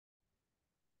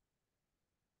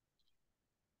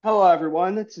Hello,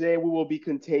 everyone. Today we will be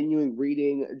continuing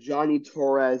reading Johnny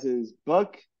Torres's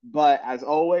book, but as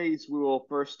always, we will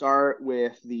first start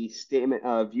with the Statement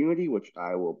of Unity, which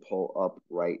I will pull up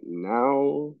right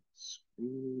now.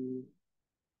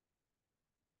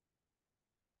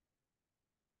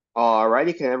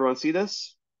 Alrighty, can everyone see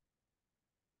this?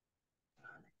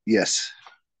 Yes.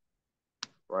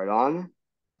 Right on.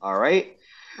 All right.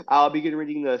 I'll begin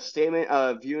reading the Statement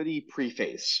of Unity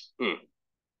preface.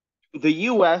 The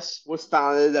U.S. was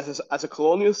founded as a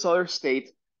colonial settler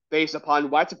state based upon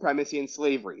white supremacy and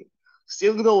slavery,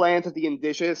 stealing the lands of the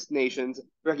indigenous nations,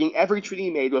 breaking every treaty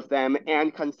made with them,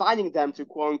 and confining them to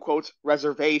quote unquote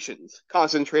reservations,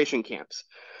 concentration camps.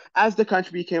 As the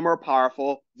country became more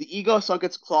powerful, the ego sunk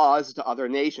its claws into other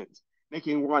nations,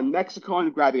 making war on Mexico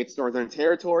and grabbing its northern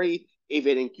territory,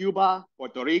 invading Cuba,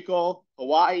 Puerto Rico,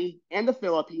 Hawaii, and the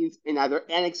Philippines, and either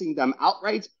annexing them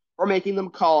outright or making them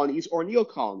colonies or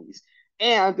neo-colonies.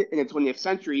 And in the 20th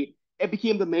century, it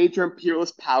became the major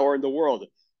imperialist power in the world,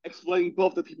 exploiting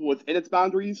both the people within its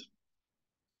boundaries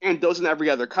and those in every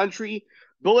other country,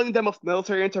 bullying them with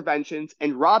military interventions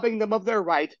and robbing them of their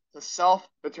right to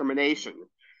self-determination.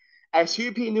 As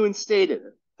European Union stated,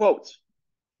 quote,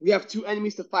 we have two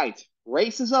enemies to fight,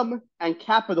 racism and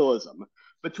capitalism.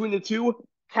 Between the two,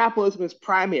 capitalism is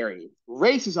primary.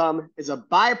 Racism is a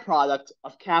byproduct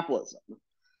of capitalism.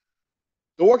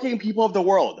 The working people of the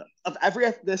world, of every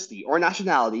ethnicity or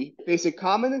nationality, face a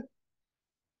common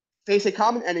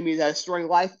enemy that is destroying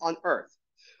life on Earth.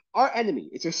 Our enemy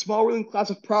is a small ruling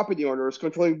class of property owners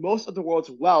controlling most of the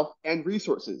world's wealth and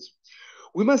resources.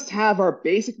 We must have our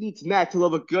basic needs met to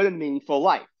live a good and meaningful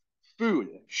life: food,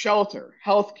 shelter,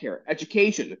 healthcare,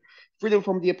 education, freedom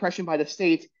from the oppression by the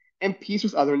state, and peace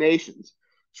with other nations.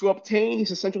 To obtain these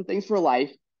essential things for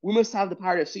life, we must have the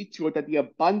power to see to it that the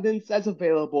abundance that's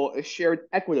available is shared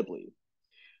equitably.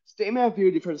 Statement of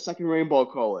Unity for the Second Rainbow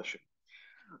Coalition.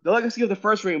 The legacy of the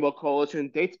First Rainbow Coalition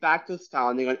dates back to its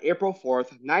founding on April 4th,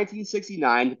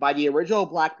 1969, by the original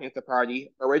Black Panther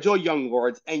Party, original Young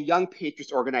Lords, and Young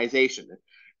Patriots organization.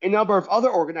 A number of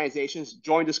other organizations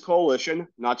joined this coalition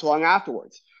not too long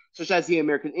afterwards, such as the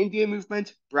American Indian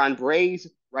Movement, Brown Berets,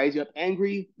 Rising Up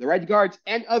Angry, the Red Guards,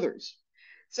 and others.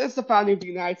 Since the founding of the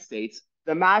United States,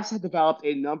 the Mavs have developed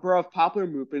a number of popular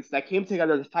movements that came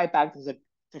together to fight back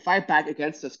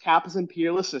against this capitalist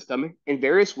imperialist system in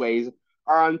various ways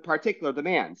or on particular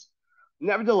demands.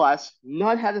 Nevertheless,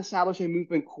 none had established a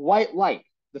movement quite like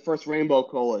the First Rainbow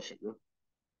Coalition.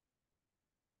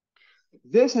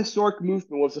 This historic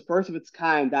movement was the first of its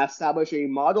kind that established a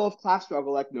model of class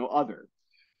struggle like no other.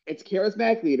 Its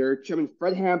charismatic leader, Chairman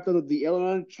Fred Hampton of the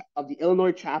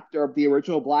Illinois chapter of the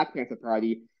original Black Panther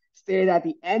Party, stated at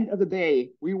the end of the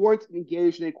day, we weren't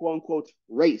engaged in a quote unquote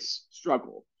race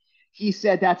struggle. He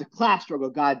said that's a class struggle,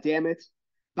 god damn it.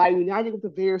 By uniting with the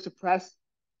very suppressed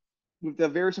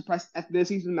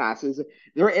ethnicities and masses,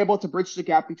 they were able to bridge the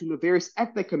gap between the various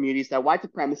ethnic communities that white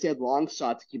supremacy had long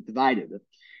sought to keep divided.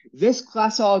 This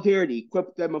class solidarity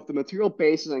equipped them with the material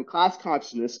basis and class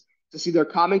consciousness to see their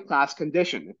common class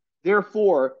condition.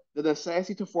 Therefore, the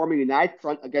necessity to form a united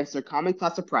front against their common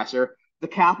class oppressor, the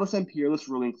capitalist imperialist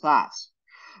ruling class.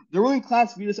 The ruling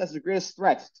class viewed this as the greatest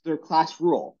threat to their class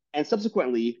rule, and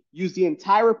subsequently used the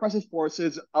entire repressive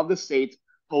forces of the state,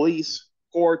 police,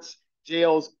 courts,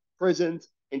 jails, prisons,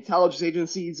 intelligence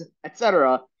agencies,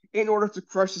 etc., in order to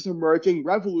crush this emerging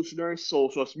revolutionary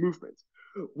socialist movement.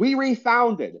 We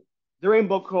refounded the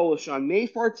Rainbow Coalition on May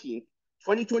 14th,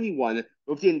 2021,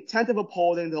 with the intent of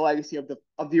upholding the legacy of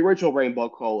the original Rainbow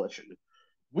Coalition.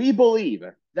 We believe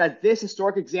that this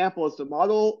historic example is the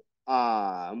model.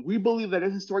 We believe that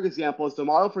this historic example is the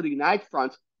model for the United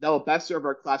Front that will best serve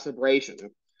our class liberation.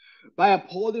 By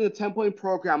upholding the template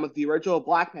program of the original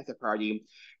Black Panther Party,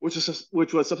 which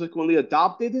was subsequently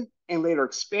adopted and later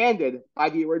expanded by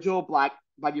the original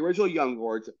Young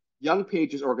Lords, Young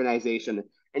Pages organization,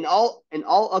 and all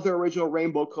other original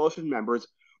Rainbow Coalition members,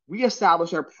 we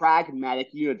established our pragmatic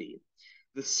unity.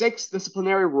 The six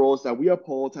disciplinary rules that we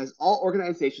uphold ties all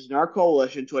organizations in our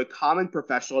coalition to a common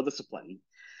professional discipline.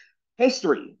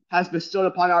 History has bestowed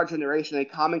upon our generation a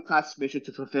common class mission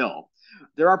to fulfill.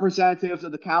 The representatives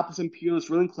of the capitalist imperialist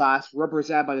ruling class,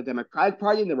 represented by the Democratic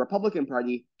Party and the Republican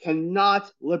Party, cannot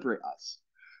liberate us.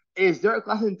 It is their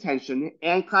class intention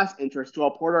and class interest to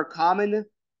uphold our common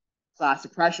class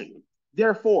oppression.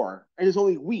 Therefore, it is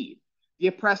only we, the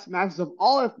oppressed masses of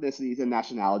all ethnicities and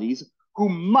nationalities, who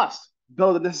must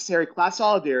build the necessary class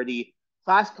solidarity,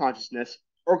 class consciousness,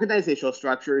 organizational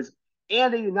structures,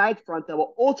 and a united front that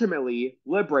will ultimately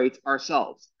liberate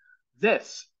ourselves.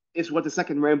 This is what the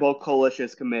Second Rainbow Coalition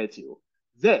is committed to.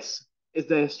 This is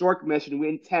the historic mission we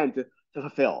intend to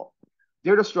fulfill.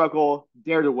 Dare to struggle,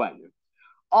 dare to win.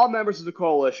 All members of the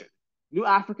coalition: New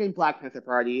African Black Panther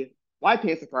Party, White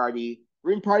Panther Party,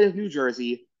 Green Party of New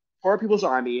Jersey, Poor People's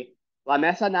Army, La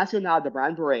Mesa Nacional de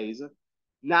Brown Berets,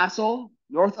 Nassau,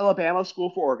 North Alabama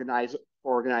School for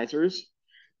Organizers,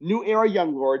 New Era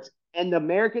Young Lords, and the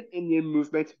American Indian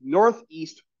Movement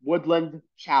Northeast Woodland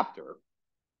Chapter.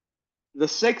 The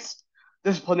six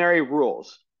disciplinary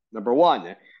rules. Number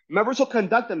one, members will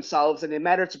conduct themselves in a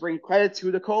manner to bring credit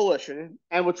to the coalition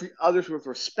and will treat others with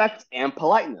respect and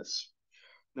politeness.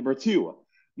 Number two,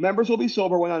 members will be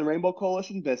sober when on Rainbow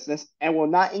Coalition business and will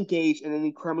not engage in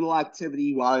any criminal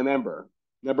activity while a member.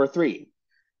 Number three,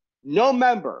 no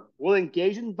member will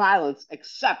engage in violence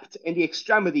except in the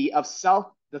extremity of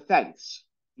self-defense.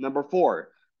 Number four,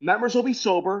 members will be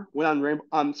sober when on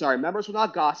members will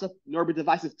not gossip nor be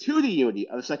divisive to the unity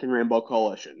of the Second Rainbow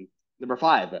Coalition. Number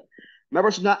five,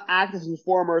 members will not act as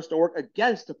informers to work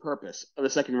against the purpose of the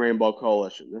Second Rainbow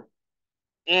Coalition.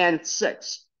 And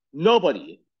six,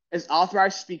 nobody is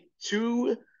authorized to speak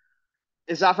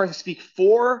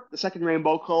for the Second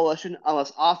Rainbow Coalition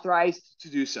unless authorized to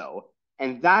do so.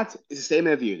 And that is a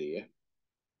statement of unity.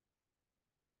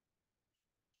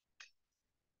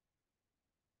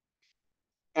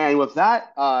 And with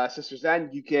that, Sister Zen,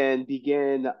 you can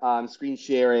begin screen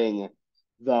sharing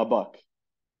the book.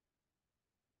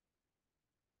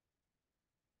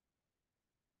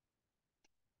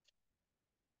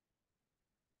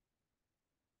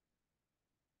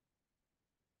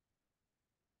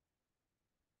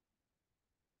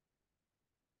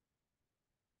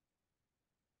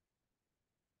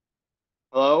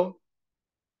 Hello?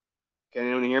 Can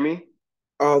anyone hear me?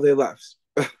 Oh, they left.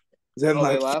 Zen Oh,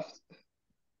 they left. left?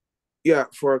 Yeah,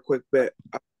 for a quick bit.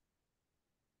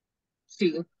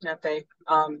 She, not they.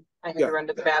 I had to run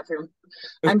to the bathroom.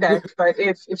 I'm back, but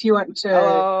if you want to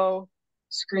Hello?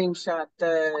 screenshot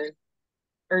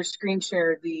or screen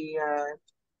share the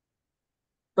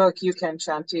book, you can,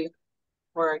 Shanti,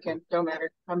 or I can. Don't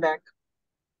matter. I'm back.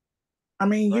 I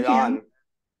mean, you Right can. on.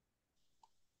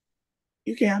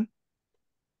 You can.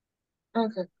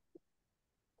 Okay.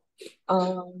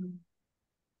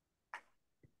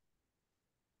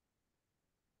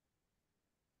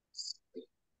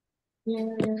 Yeah.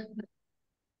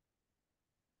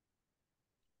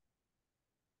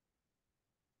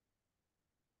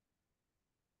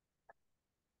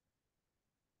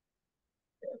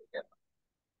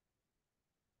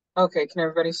 Okay, can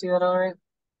everybody see that all right?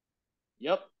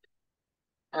 Yep.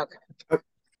 Okay.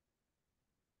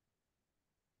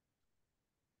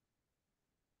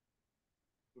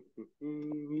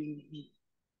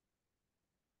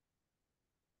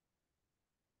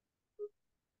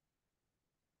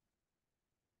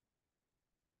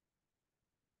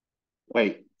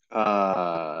 Wait.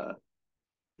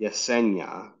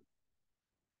 Yesenia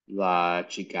La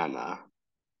Chicana.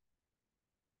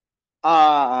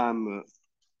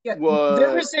 Yeah, there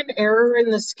What? was an error in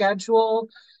the schedule.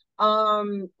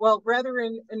 Well, rather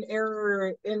an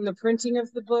error in the printing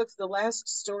of the book. The last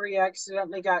story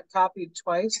accidentally got copied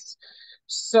twice.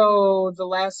 So the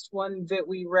last one that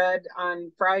we read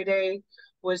on Friday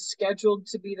was scheduled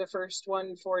to be the first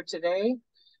one for today,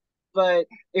 but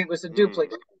it was a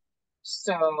duplicate.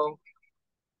 So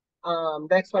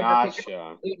that's why you're picking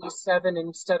Gotcha. 87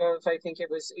 instead of, I think it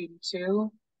was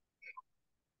 82.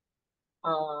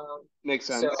 Makes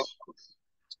So sense.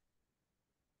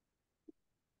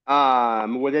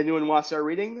 Would anyone want to start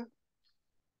reading?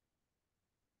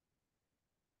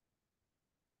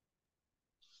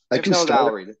 I If can no, I'll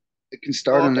start. read. I can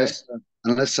start Oh, okay.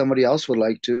 unless somebody else would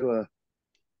like to.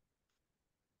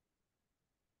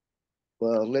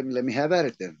 Well, let me have at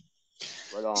it then.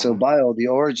 Right on. So, bio, the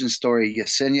origin story,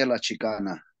 Yesenia La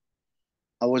Chicana.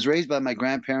 I was raised by my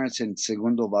grandparents in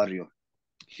Segundo Barrio,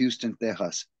 Houston,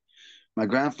 Texas. My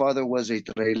grandfather was a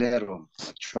trailero,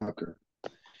 a trucker.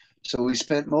 So we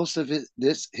spent most of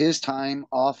his time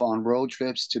off on road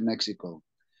trips to Mexico.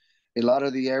 A lot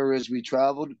of the areas we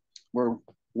traveled were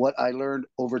what I learned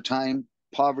over time,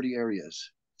 poverty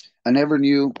areas. I never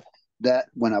knew that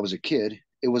when I was a kid.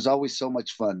 It was always so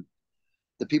much fun.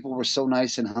 The people were so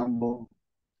nice and humble.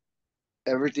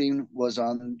 Everything was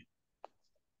of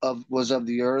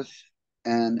the earth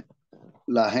and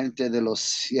la gente de los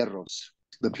cierros,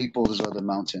 the peoples of the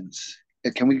mountains.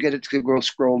 Can we get it to go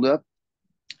scrolled up?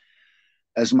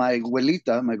 As my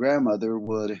abuelita, my grandmother,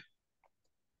 would.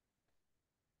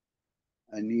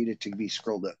 I need it to be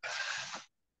scrolled up.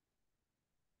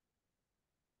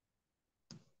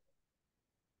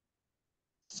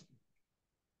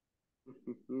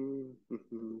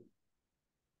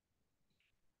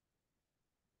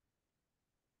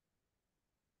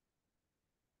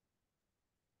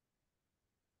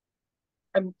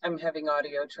 I'm having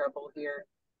audio trouble here.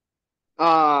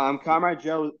 Comrade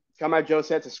Joe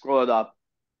said to scroll it up.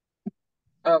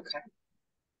 Okay.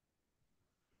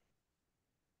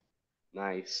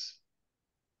 Nice.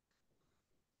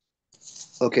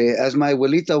 Okay, as my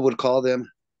abuelita would call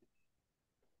them,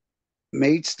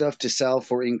 made stuff to sell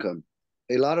for income.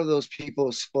 A lot of those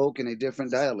people spoke in a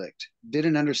different dialect,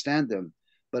 didn't understand them,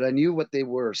 but I knew what they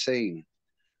were saying.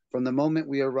 From the moment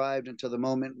we arrived until the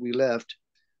moment we left,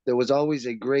 there was always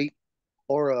a great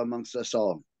aura amongst us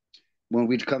all. When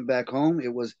we'd come back home,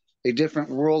 it was a different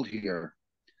world here.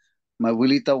 My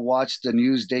abuelita watched the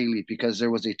news daily because there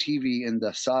was a TV in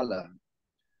the sala.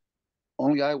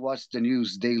 Only I watched the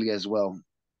news daily as well.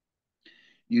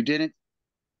 You didn't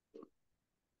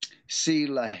see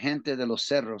la gente de los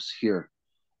cerros here.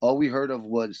 All we heard of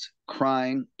was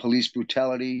crime, police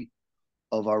brutality,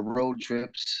 of our road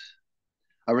trips.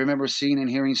 I remember seeing and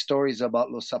hearing stories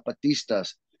about los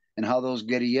zapatistas and how those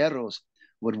guerrilleros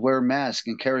would wear masks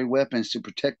and carry weapons to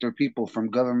protect their people from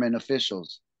government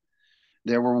officials.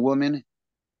 There were women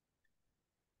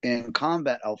in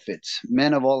combat outfits,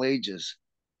 men of all ages,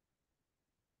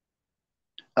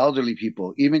 elderly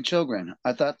people, even children.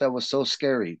 I thought that was so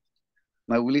scary.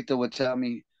 My abuelita would tell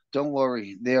me, don't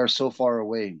worry, they are so far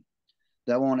away.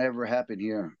 That won't ever happen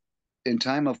here. In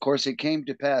time, of course, it came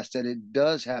to pass that it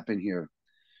does happen here.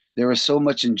 There is so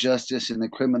much injustice in the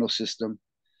criminal system,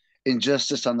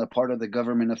 injustice on the part of the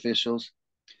government officials,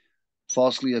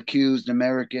 falsely accused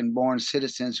American born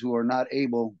citizens who are not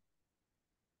able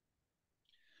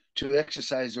to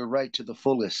exercise their right to the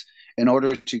fullest in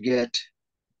order to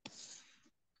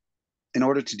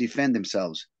defend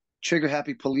themselves. Trigger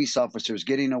happy police officers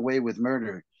getting away with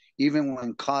murder, even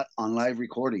when caught on live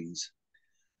recordings.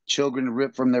 Children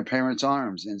ripped from their parents'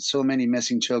 arms, and so many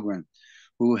missing children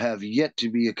who have yet to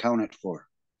be accounted for.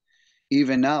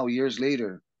 Even now, years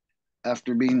later,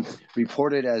 after being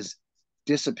reported as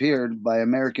disappeared by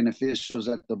American officials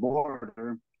at the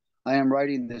border, I am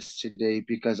writing this today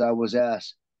because I was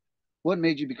asked, what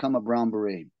made you become a Brown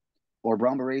Beret? Or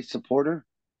Brown Beret supporter?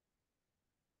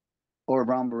 Or a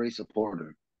Brown Beret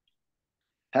supporter?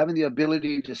 Having the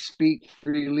ability to speak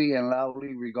freely and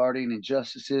loudly regarding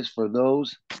injustices for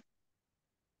those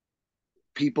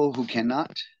people who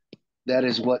cannot, that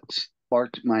is what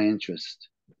sparked my interest.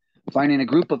 Finding a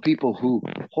group of people who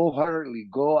wholeheartedly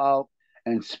go out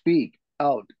and speak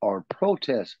out or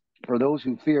protest for those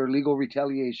who fear legal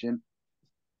retaliation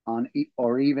on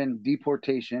or even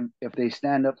deportation if they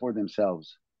stand up for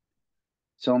themselves.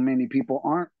 So many people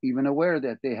aren't even aware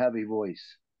that they have a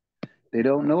voice. They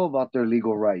don't know about their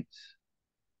legal rights.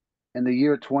 In the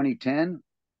year 2010,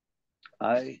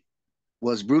 I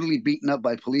was brutally beaten up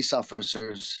by police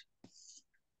officers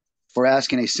for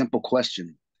asking a simple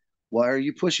question. Why are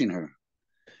you pushing her?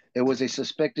 It was a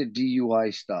suspected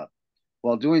DUI stop.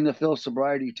 While doing the field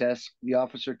sobriety test, the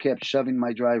officer kept shoving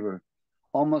my driver,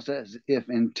 almost as if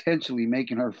intentionally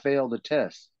making her fail the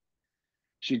test.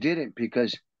 She didn't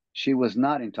because she was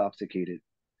not intoxicated.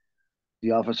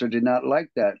 The officer did not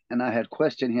like that, and I had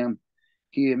questioned him.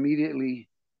 He immediately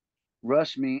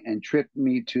rushed me and tripped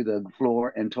me to the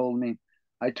floor and told me,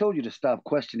 I told you to stop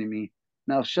questioning me.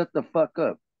 Now shut the fuck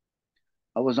up.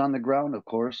 I was on the ground, of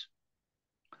course.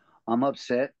 I'm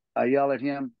upset. I yell at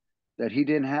him that he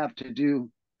didn't have to do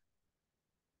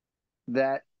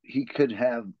that. He could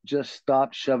have just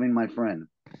stopped shoving my friend.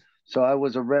 So I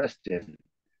was arrested,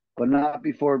 but not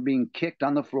before being kicked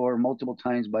on the floor multiple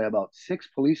times by about 6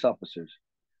 police officers.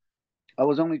 I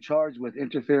was only charged with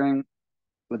interfering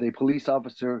with a police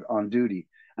officer on duty,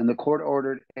 and the court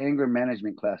ordered anger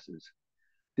management classes.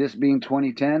 This being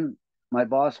 2010, my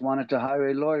boss wanted to hire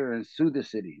a lawyer and sue the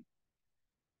city.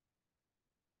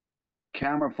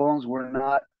 Camera phones were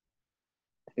not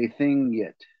a thing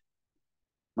yet.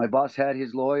 My boss had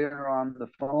his lawyer on the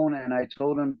phone, and I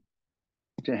told him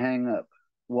to hang up.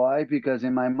 Why? Because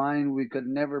in my mind, we could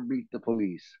never beat the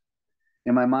police.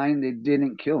 In my mind, they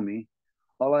didn't kill me.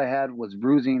 All I had was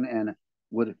bruising and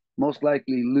would most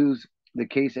likely lose the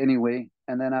case anyway,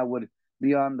 and then I would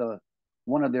be on the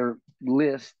one of their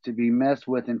lists to be messed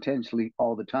with intentionally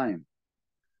all the time.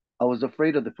 I was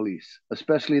afraid of the police,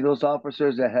 especially those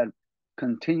officers that had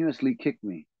continuously kicked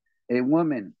me. A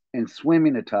woman in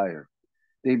swimming attire.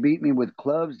 They beat me with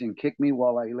clubs and kicked me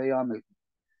while I lay on the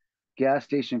gas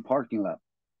station parking lot.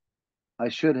 I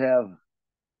should have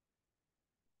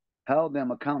held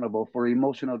them accountable for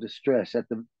emotional distress at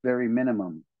the very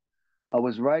minimum. I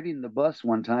was riding the bus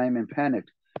one time and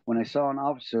panicked when I saw an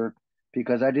officer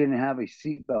because I didn't have a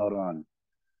seatbelt on.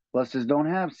 Buses don't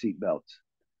have seatbelts.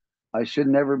 I should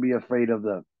never be afraid of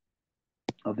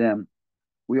them.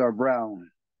 We are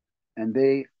brown, and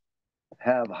they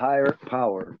have higher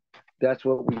power. That's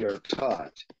what we are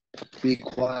taught. Be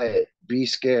quiet, be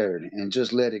scared, and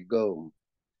just let it go.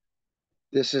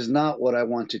 This is not what I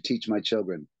want to teach my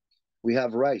children. We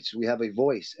have rights, we have a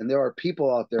voice, and there are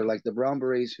people out there like the Brown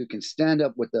Berets who can stand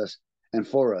up with us and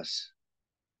for us.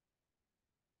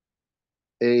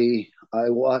 I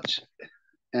watched,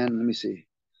 and let me see.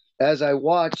 As I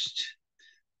watched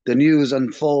the news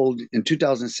unfold in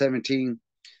 2017,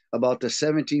 about the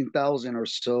 17,000 or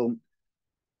so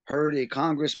heard a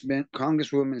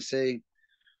congresswoman say,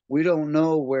 "We don't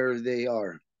know where they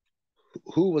are.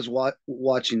 Who was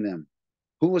watching them?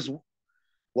 Who was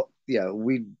what? Yeah,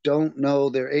 we don't know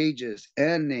their ages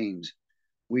and names.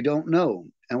 We don't know.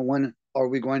 And when are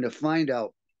we going to find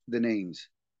out the names?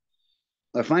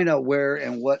 Or find out where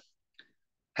and what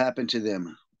happened to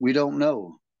them? We don't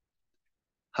know.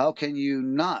 How can you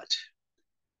not?"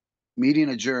 Meeting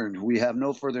adjourned. We have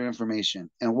no further information,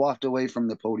 and walked away from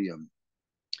the podium.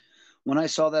 When I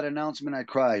saw that announcement, I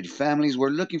cried. Families were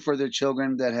looking for their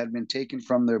children that had been taken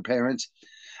from their parents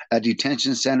at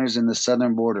detention centers in the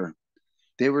southern border.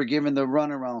 They were given the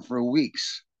runaround for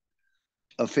weeks.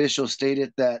 Officials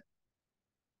stated that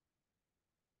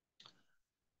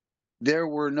there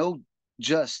were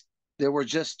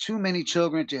just too many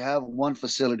children to have one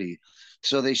facility,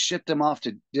 so they shipped them off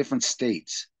to different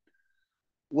states.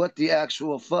 What the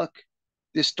actual fuck?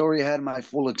 This story had my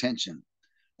full attention.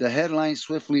 The headline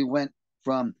swiftly went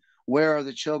from "Where are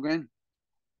the children?"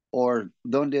 or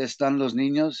 "Donde están los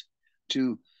niños?"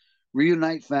 to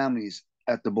 "Reunite families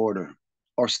at the border,"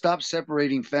 or "Stop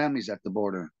separating families at the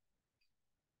border."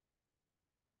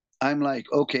 I'm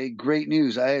like, okay, great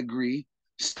news. I agree.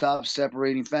 Stop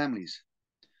separating families.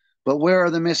 But where are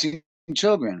the missing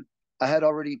children? I had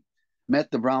already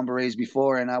met the Brown Berets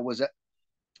before, and I was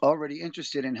already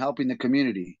interested in helping the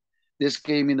community. This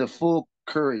gave me the full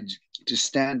courage to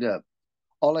stand up.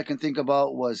 All I can think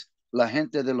about was La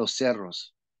Gente de los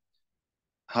Cerros,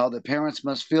 how the parents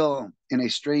must feel in a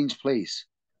strange place,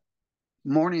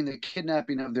 mourning the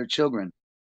kidnapping of their children,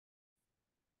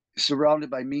 surrounded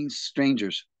by mean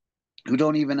strangers who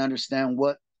don't even understand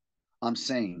what I'm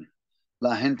saying.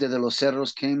 La Gente de los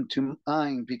Cerros came to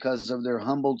mind because of their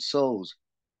humbled souls,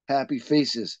 happy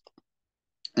faces,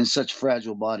 and such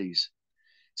fragile bodies.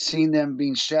 Seeing them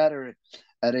being shattered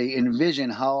at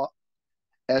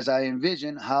as I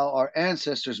envision how our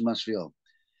ancestors must feel,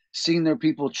 seeing their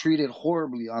people treated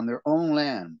horribly on their own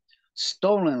land,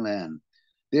 stolen land.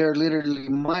 They are literally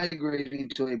migrating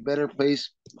to a better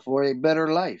place for a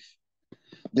better life.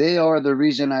 They are the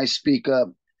reason I speak up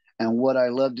and what I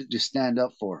love to stand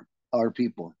up for, our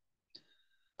people.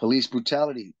 Police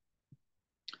brutality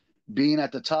being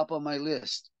at the top of my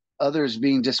list, others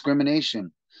being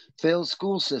discrimination, failed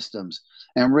school systems,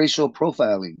 and racial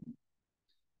profiling.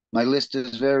 My list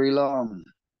is very long,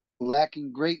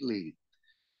 lacking greatly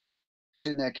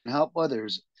that can help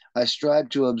others. I strive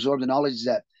to absorb the knowledge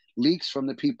that leaks from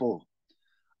the people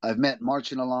I've met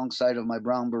marching alongside of my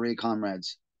Brown Beret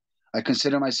comrades. I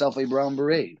consider myself a Brown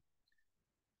Beret.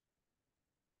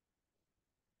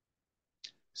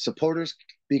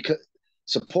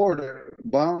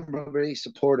 Brown Beret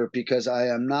supporter because I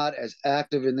am not as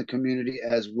active in the community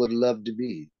as would love to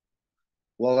be.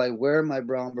 While I wear my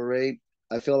Brown Beret,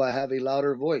 I feel I have a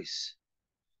louder voice.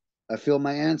 I feel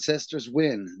my ancestors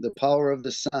win. The power of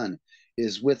the sun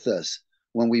is with us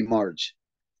when we march.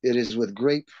 It is with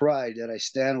great pride that I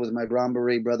stand with my Brown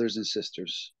Beret brothers and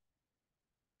sisters.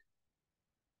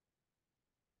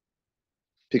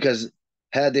 Because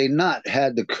had they not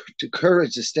had the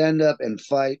courage to stand up and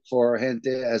fight for our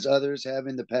gente as others have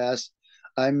in the past,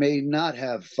 I may not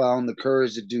have found the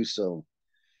courage to do so.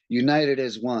 United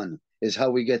as one is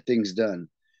how we get things done.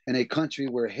 In a country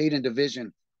where hate and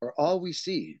division are all we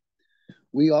see,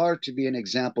 we are to be an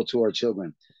example to our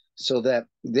children so that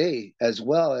they, as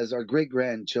well as our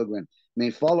great-grandchildren, may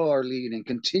follow our lead and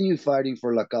continue fighting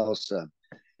for La Causa.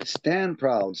 Stand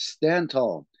proud, stand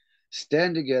tall,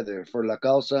 stand together for La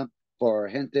Causa, for our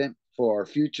gente, for our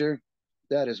future.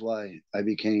 That is why I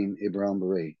became a Brown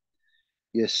Beret.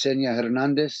 Yesenia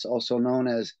Hernandez, also known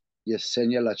as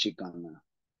Yesenia La Chicana.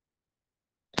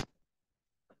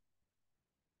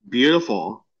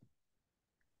 Beautiful.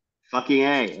 Fucking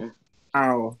A.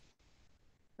 Wow.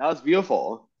 That was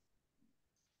beautiful.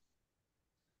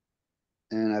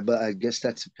 And I guess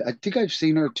I think I've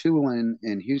seen her too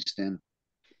in Houston.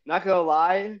 Not gonna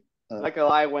lie. Not gonna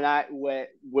lie.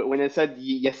 When it said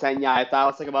Yesenia, I thought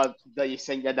it was like about the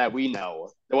Yesenia that we know,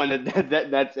 the one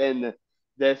that's in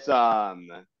this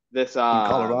this in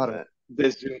Colorado.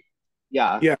 this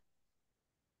yeah. Yeah.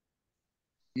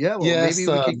 Yeah, well, maybe Yes, we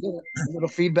could get a little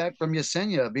feedback from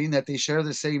Yesenia, being that they share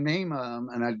the same name,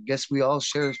 and I guess we all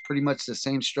share pretty much the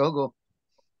same struggle.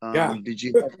 Yeah. Did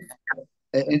you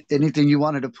have anything you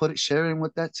wanted to share in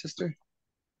with that, sister?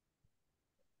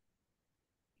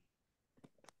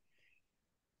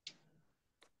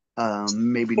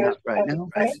 Maybe not right now.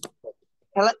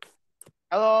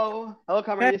 Hello. Hello,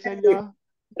 Cameron Hey. Yesenia.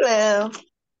 Hello.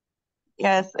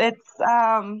 Yes, it's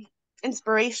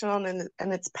inspirational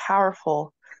and it's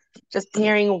powerful. Just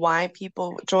hearing why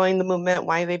people joined the movement,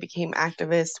 why they became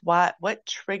activists, what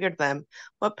triggered them,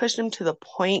 what pushed them to the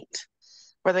point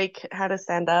where they had to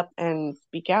stand up and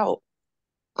speak out,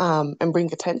 and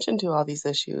bring attention to all these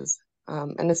issues,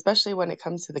 and especially when it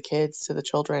comes to the kids, to the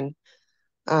children.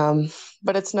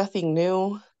 But it's nothing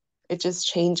new. It just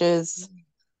changes.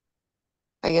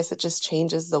 I guess it just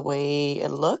changes the way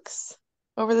it looks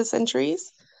over the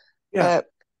centuries. Yeah. But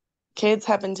kids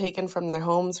have been taken from their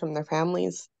homes, from their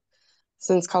families,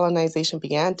 since colonization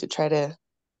began to try to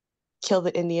kill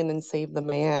the Indian and save the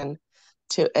man,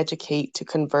 to educate, to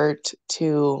convert,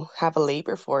 to have a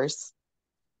labor force.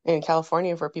 In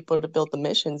California, for people to build the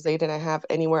missions, they didn't have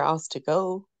anywhere else to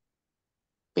go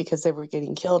because they were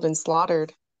getting killed and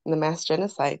slaughtered in the mass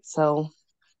genocide. So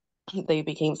they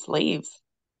became slaves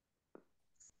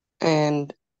and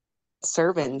They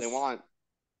servants, want.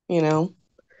 you know.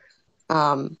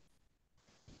 Um,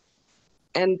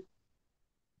 and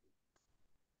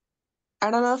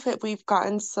I don't know if we've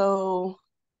gotten so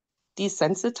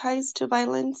desensitized to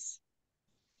violence,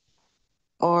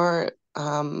 or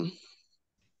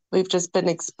we've just been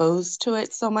exposed to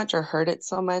it so much or heard it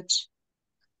so much,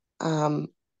 um,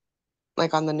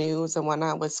 like on the news and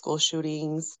whatnot, with school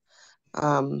shootings,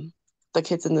 the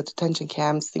kids in the detention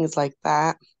camps, things like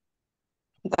that,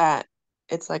 that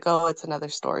it's like, oh, it's another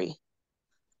story.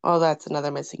 Oh, that's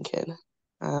another missing kid.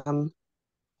 Um,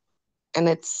 and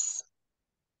it's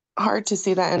hard to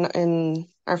see that in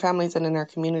our families and in our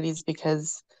communities,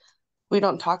 because we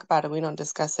don't talk about it, we don't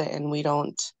discuss it, and we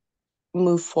don't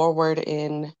move forward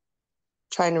in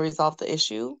trying to resolve the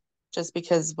issue, just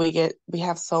because we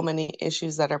have so many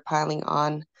issues that are piling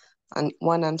on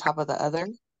one on top of the other.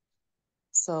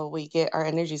 So our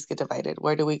energies get divided.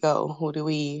 Where do we go? Who do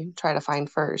we try to find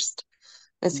first?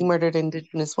 Missing murdered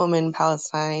Indigenous women,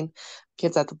 Palestine,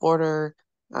 kids at the border,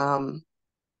 um,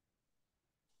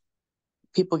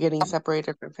 people getting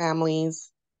separated from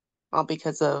families, all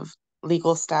because of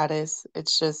legal status.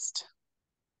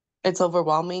 It's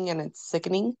overwhelming and it's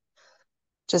sickening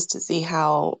just to see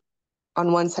how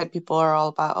on one side people are all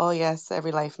about, oh yes,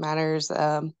 every life matters,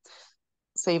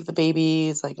 save the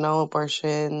babies, like no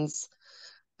abortions,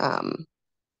 um,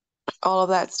 all of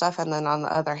that stuff. And then on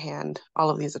the other hand, all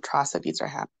of these atrocities are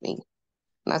happening.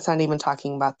 And that's not even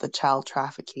talking about the child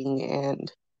trafficking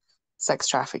and sex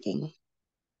trafficking.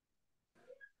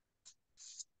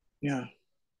 Yeah.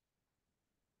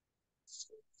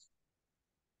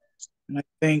 And I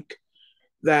think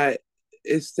that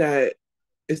it's that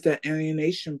it's that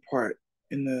alienation part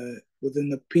within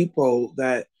the people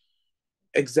that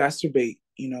exacerbate,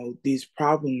 these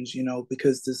problems,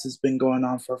 because this has been going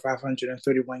on for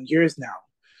 531 years now,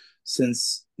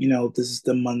 since, this is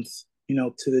the month,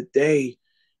 to the day,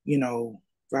 you know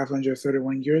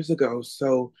 531 years ago.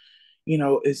 So,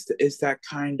 it's that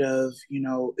kind of,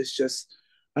 it's just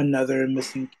another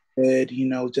missing kid,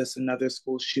 just another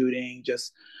school shooting,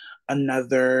 just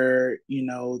another,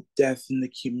 death in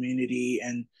the community.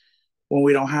 And when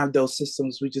we don't have those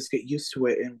systems, we just get used to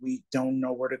it and we don't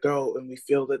know where to go. And we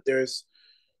feel that there's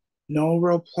no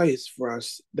real place for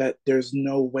us, that there's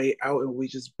no way out. And we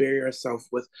just bury ourselves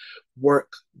with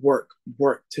work, work,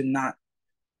 work to not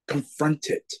confront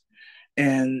it.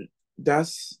 And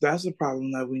that's a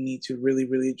problem that we need to really,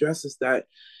 really address, is that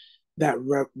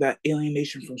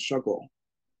alienation from struggle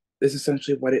is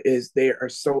essentially what it is. They are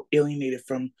so alienated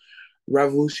from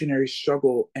revolutionary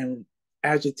struggle and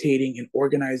agitating and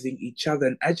organizing each other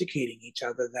and educating each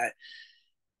other, that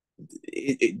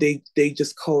they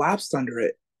just collapsed under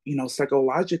it,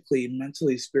 psychologically,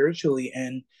 mentally, spiritually.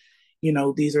 And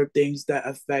these are things that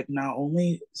affect not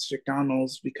only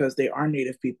Chicanos because they are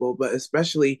Native people, but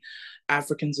especially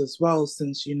Africans as well,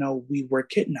 since we were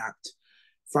kidnapped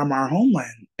from our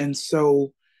homeland. And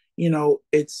so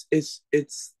it's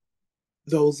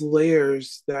those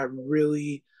layers that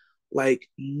really like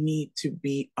need to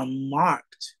be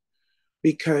unlocked,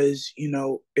 because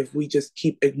if we just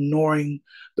keep ignoring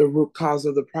the root cause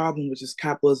of the problem, which is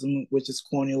capitalism, which is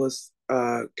colonialist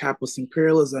capitalist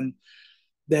imperialism,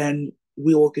 then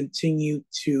we will continue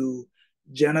to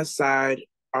genocide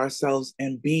ourselves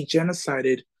and be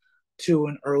genocided to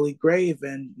an early grave.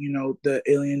 And the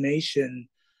alienation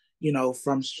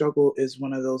from struggle is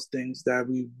one of those things that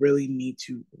we really need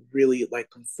to really like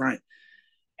confront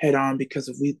head on, because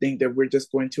if we think that we're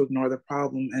just going to ignore the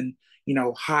problem and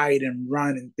hide and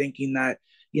run and thinking that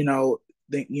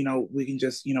we can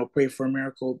just pray for a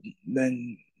miracle,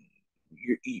 then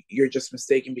you're just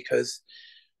mistaken, because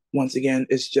once again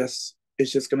it's just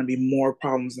going to be more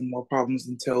problems and more problems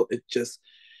until it just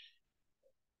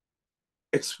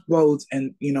explodes,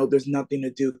 and there's nothing to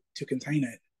do to contain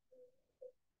it.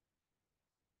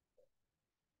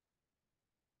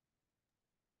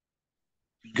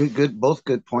 Both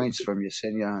good points from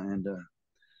Yesenia and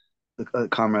the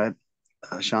comrade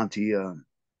Shanti.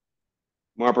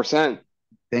 100%.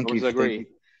 Thank you. Agree.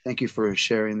 Thank you for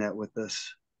sharing that with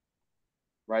us.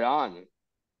 Right on.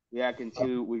 We gotta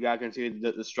continue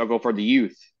the struggle for the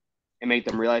youth and make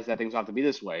them realize that things don't have to be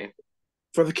this way.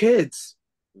 For the kids.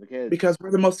 For the kids. Because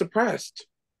we're the most oppressed.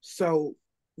 So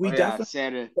we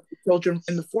definitely put the children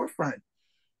in the forefront.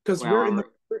 Because we're in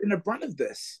the brunt of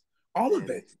this. All of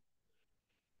it.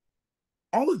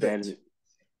 All of it.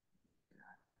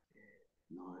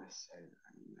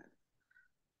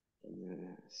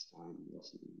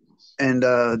 And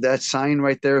that sign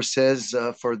right there says,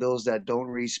 for those that don't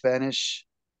read Spanish,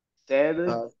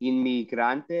 ser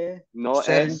inmigrante no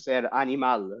es ser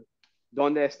animal.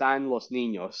 ¿Dónde están los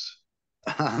niños?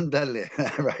 Ándale,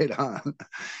 right on.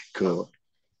 Cool.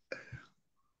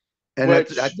 And I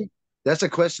think that's a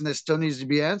question that still needs to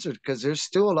be answered, because there's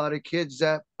still a lot of kids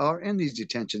that are in these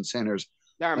detention centers.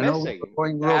 They're missing. We were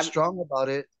going real strong about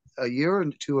it a year or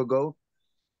two ago,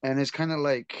 and it's kind of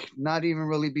like not even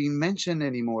really being mentioned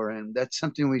anymore. And that's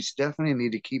something we definitely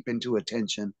need to keep into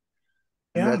attention.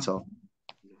 And that's all.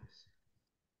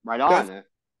 Right on.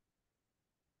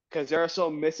 Because there are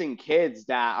so missing kids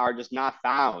that are just not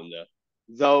found.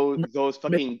 Those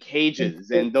fucking cages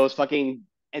and those fucking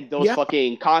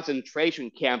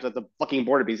concentration camps at the fucking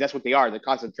border, because that's what they are, the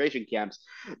concentration camps.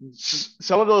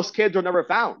 Some of those kids are never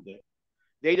found.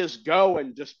 They just go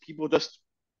and people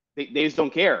they just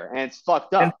don't care, and it's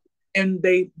fucked up. And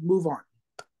they move on.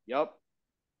 Yep.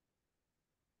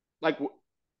 Like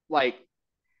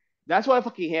that's what I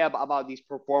fucking hate about these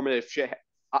performative shit,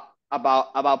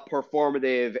 about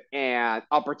performative and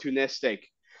opportunistic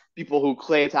people who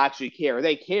claim to actually care.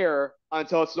 They care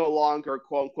until it's no longer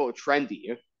quote unquote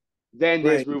trendy. Then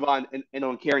they just move on and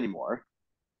don't care anymore.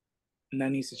 And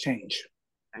that needs to change.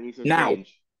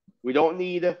 Change. We don't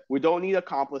need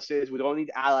accomplices. We don't need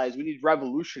allies. We need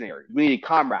revolutionaries. We need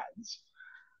comrades.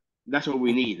 That's what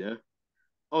we need.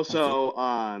 Also,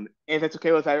 if it's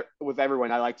okay with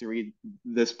everyone, I'd like to read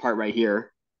this part right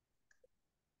here.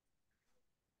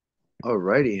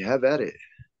 Alrighty, have at it.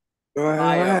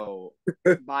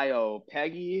 Bio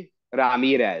Peggy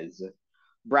Ramirez,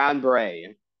 Brown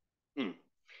Beret.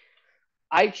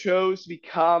 I chose to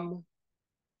become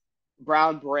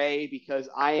Brown Beret because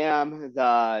I am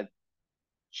the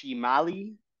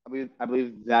Chimali. I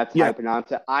believe that's how I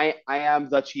pronounce it. I am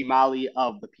the Chimali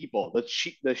of the people,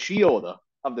 the shield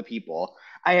of the people.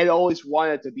 I had always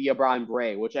wanted to be a Brown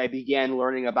Beret, which I began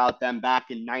learning about them back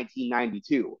in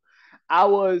 1992. I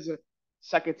was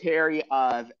secretary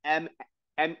of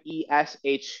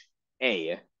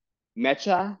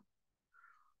MESHA,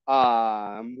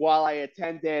 while I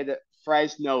attended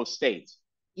Fresno State.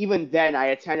 Even then, I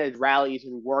attended rallies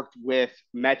and worked with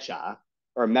MECHA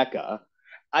or Mecca.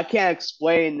 I can't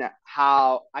explain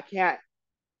how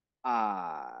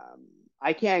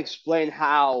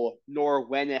nor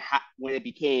when it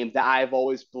became that I've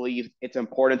always believed it's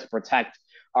important to protect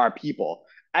our people.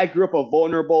 I grew up a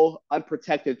vulnerable,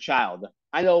 unprotected child.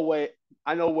 I know what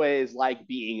it's like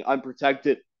being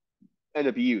unprotected and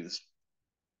abused.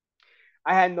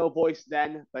 I had no voice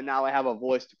then, but now I have a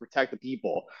voice to protect the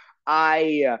people.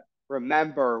 I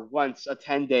remember once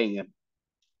attending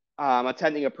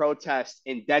a protest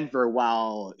in Denver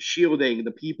while shielding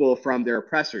the people from their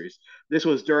oppressors. This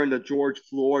was during the George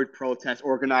Floyd protest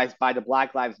organized by the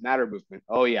Black Lives Matter movement.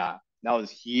 Oh yeah, that was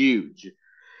huge.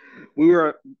 We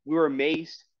were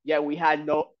maced, yet we had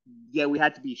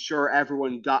to be sure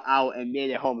everyone got out and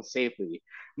made it home safely.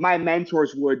 My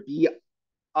mentors would be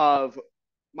of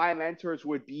my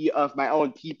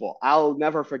own people. I'll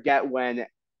never forget when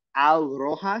Al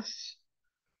Rojas,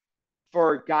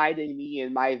 for guiding me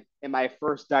in my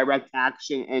first direct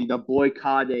action in the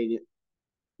boycotting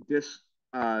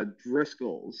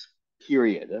Driscoll's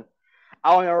period.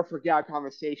 I'll never forget our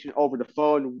conversation over the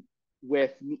phone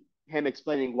with him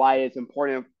explaining why it's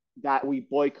important that we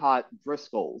boycott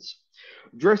Driscoll's.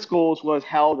 Driscoll's was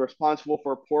held responsible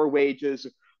for poor wages,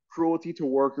 cruelty to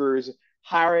workers,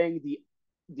 hiring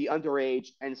the underage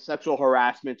and sexual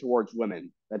harassment towards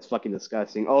women. That's fucking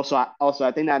disgusting. Also,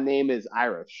 I think that name is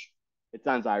Irish. It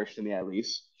sounds Irish to me at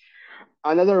least.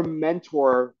 Another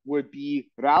mentor would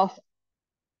be Ralph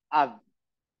Av-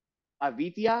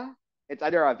 Avitia. It's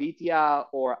either Avitia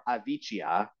or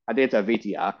Avicia. I think it's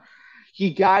Avitia.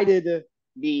 He guided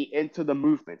me into the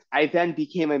movement. I then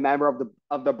became a member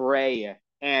of the beret,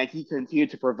 and he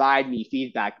continued to provide me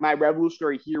feedback. My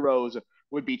revolutionary heroes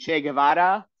would be Che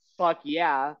Guevara, fuck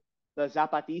yeah, the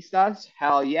Zapatistas,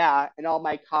 hell yeah, and all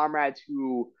my comrades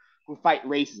who fight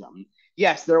racism.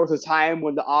 Yes, there was a time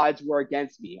when the odds were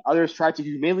against me. Others tried to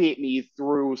humiliate me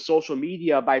through social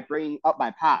media by bringing up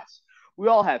my past. We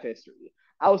all have history.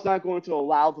 I was not going to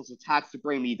allow those attacks to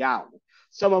bring me down.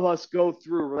 Some of us go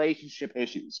through relationship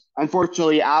issues.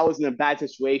 Unfortunately, I was in a bad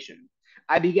situation.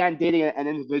 I began dating an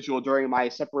individual during my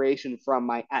separation from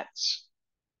my ex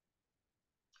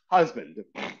husband.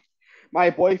 My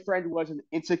boyfriend was an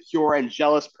insecure and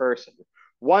jealous person.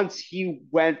 Once he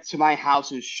went to my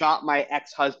house and shot my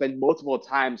ex husband multiple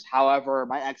times. However,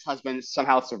 my ex husband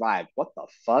somehow survived. What the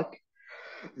fuck?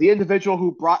 The individual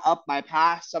who brought up my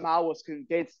past somehow was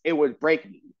convinced it would break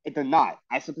me. It did not.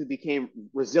 I simply became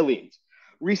resilient.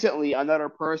 Recently, another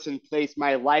person placed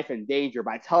my life in danger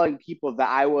by telling people that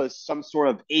I was some sort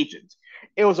of agent.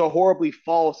 It was a horribly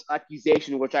false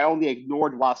accusation, which I only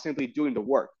ignored while simply doing the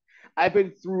work. I've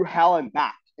been through hell and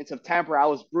back. In September, I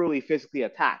was brutally physically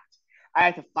attacked. I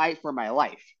had to fight for my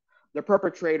life. The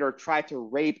perpetrator tried to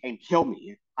rape and kill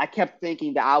me. I kept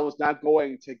thinking that I was not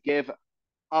going to give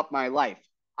up my life.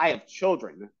 I have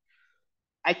children.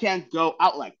 I can't go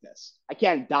out like this. I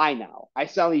can't die now. I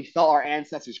suddenly felt our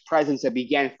ancestors' presence and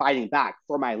began fighting back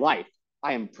for my life.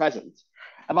 I am present.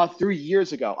 About 3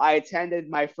 years ago, I attended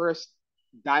my first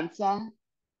danza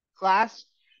class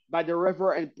by the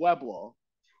river in Pueblo,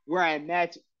 where I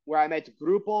met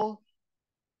Grupo.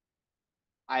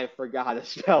 I forgot how to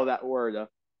spell that word.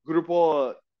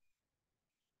 Grupo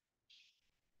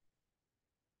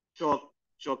Choc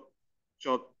Choc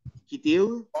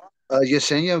Choquitil.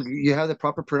 Yesenia, you have the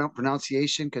proper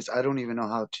pronunciation because I don't even know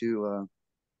how to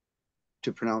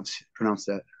pronounce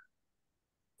that.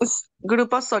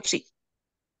 Grupo Sochi.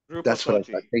 Grupo That's what I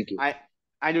Sochi. thought. Thank you.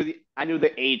 I knew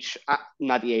the H,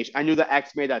 not the H. I knew the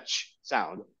X made a ch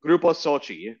sound. Grupo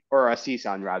Sochi, or a C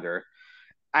sound rather.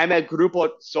 I'm at Grupo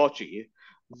Sochi.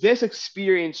 This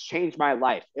experience changed my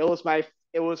life. It was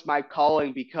my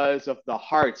calling because of the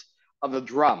heart of the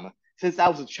drum. Since I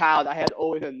was a child, I had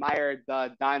always admired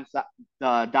the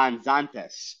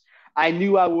danzantes. I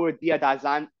knew I would be a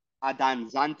danzante.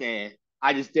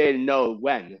 I just didn't know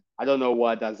when. I don't know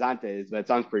what danzante is, but it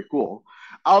sounds pretty cool.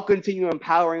 I'll continue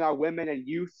empowering our women and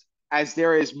youth as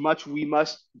there is much we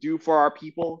must do for our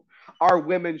people. Our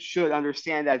women should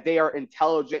understand that they are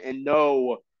intelligent and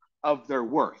know of their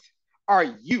worth. Our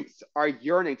youth are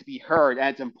yearning to be heard, and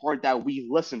it's important that we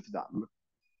listen to them.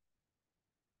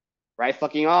 Right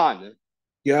fucking on.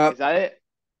 Yep. Is that it?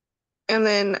 And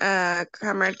then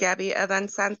Comrade Gabby, a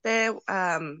danzante.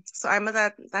 So I'm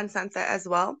a danzante as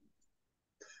well.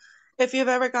 If you've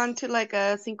ever gone to like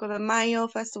a Cinco de Mayo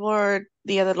festival or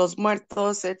Dia de los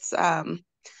Muertos, it's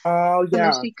Oh the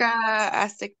yeah. Mexica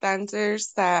Aztec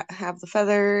dancers that have the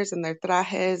feathers and their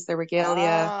trajes, their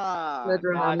regalia, the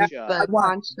drums, Gotcha. the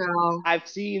poncho. I've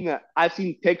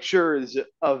seen pictures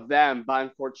of them, but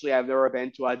unfortunately I've never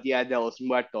been to a Dia de los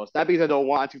Muertos. Not because I don't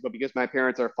want to, but because my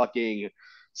parents are fucking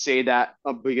say that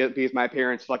because my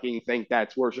parents fucking think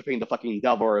that's worshiping the fucking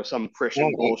devil or some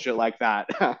Christian bullshit like that.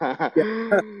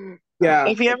 Yeah.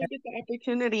 If you ever get the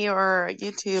opportunity or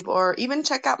YouTube or even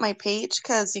check out my page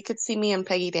because you could see me and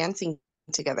Peggy dancing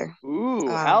together. Ooh,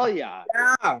 hell yeah.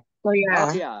 Yeah. So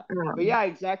Hell yeah. yeah. But yeah,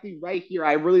 exactly right here.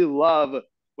 I really love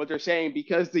what they're saying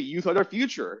because the youth are their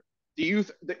future.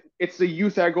 It's the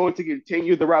youth that are going to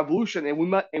continue the revolution, and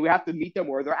we have to meet them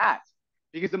where they're at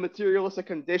because the materialistic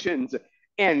conditions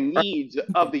and needs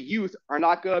of the youth are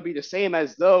not going to be the same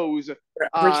as those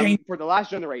For change. for the last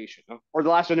generation or the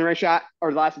last generation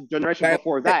or the last generation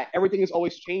before that. Everything is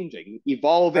always changing,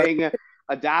 evolving,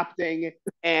 adapting,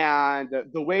 and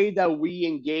the way that we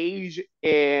engage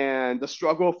in the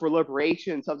struggle for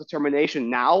liberation and self-determination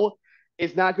now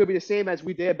is not going to be the same as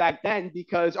we did back then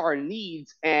because our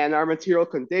needs and our material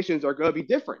conditions are going to be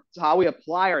different. So how we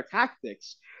apply our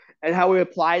tactics and how we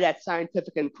apply that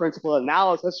scientific and principled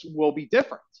analysis will be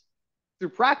different through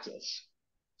practice.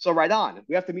 So right on,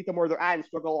 we have to meet them where they're at and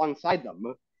struggle alongside them.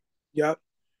 Yep.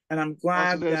 And I'm Also,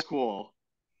 glad that's that cool.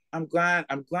 I'm glad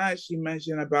she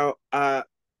mentioned about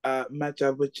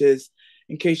Meta, which is,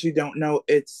 in case you don't know,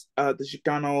 it's the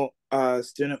Chicano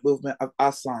student movement of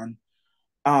Asan.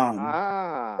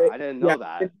 I didn't know Yeah,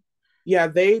 that. Yeah,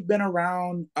 they've been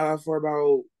around for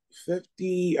about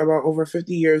over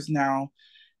 50 years now.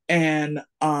 And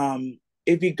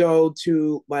if you go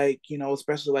to, like,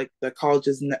 especially like the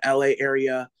colleges in the LA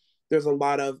area, there's a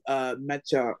lot of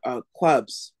mecha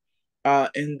clubs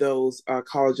in those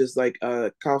colleges, like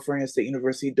California State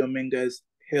University Dominguez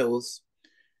Hills,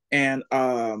 and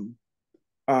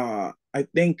I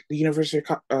think the University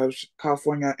of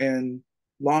California in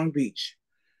Long Beach.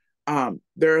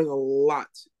 There's a lot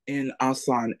in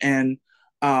Aslan, and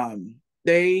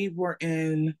they were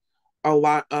in a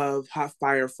lot of hot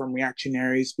fire from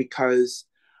reactionaries because,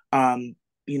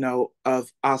 of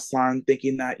Aslan,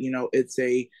 thinking that it's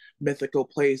a mythical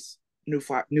place.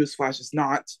 Newsflash is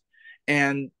not,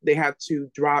 and they had to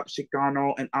drop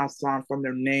Chicano and Aslan from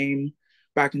their name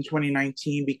back in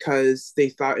 2019 because they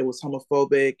thought it was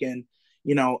homophobic and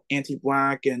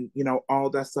anti-black and all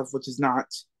that stuff, which is not,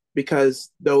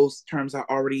 because those terms are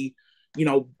already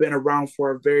been around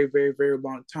for a very, very, very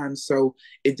long time, so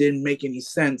it didn't make any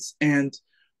sense. And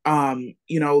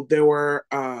there were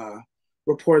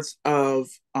reports of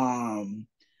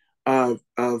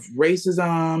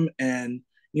racism and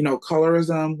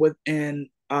colorism within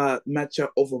Mecha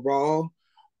overall,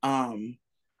 and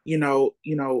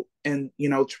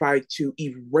try to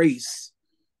erase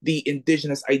the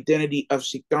indigenous identity of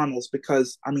Chicanos,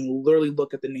 because I mean, literally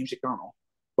look at the name Chicano.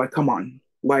 Like, come on.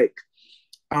 Like,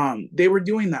 they were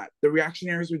doing that. The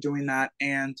reactionaries were doing that,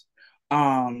 and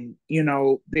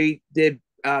they did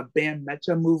ban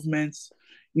mecha movements,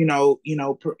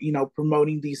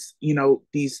 promoting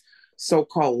these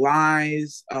so-called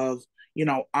lies of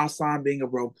Assam being a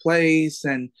real place,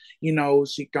 and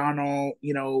Chicano,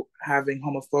 having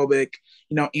homophobic,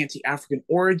 anti-African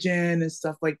origin and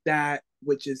stuff like that,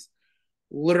 which is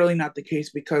literally not the case,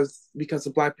 because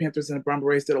the Black Panthers and the Brown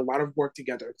Berets did a lot of work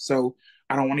together. So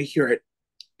I don't want to hear it.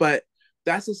 But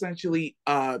that's essentially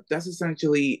the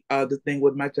thing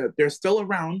with Meta. They're still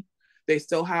around. They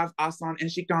still have Asan and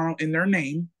Chicano in their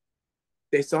name.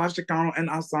 They still have Chicano and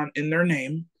Asan in their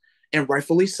name, and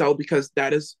rightfully so, because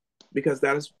that is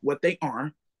what they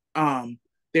are.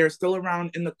 They're still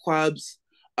around in the clubs.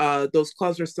 Those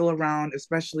clubs are still around,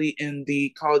 especially in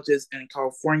the colleges in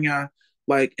California,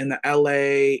 like in the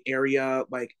LA area,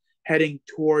 like heading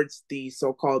towards the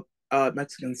so-called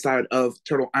Mexican side of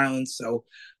Turtle Island. So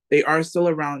they are still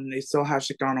around, and they still have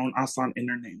Chicano and Asan in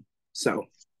their name. So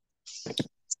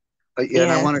yeah,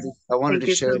 and I wanted Thank to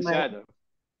you share. so much.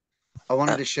 I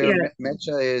wanted to share. Yeah.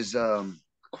 Mecha is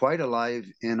quite alive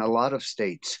in a lot of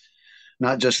states,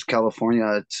 not just California.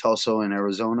 It's also in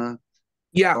Arizona,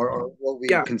 yeah, or what we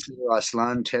yeah, consider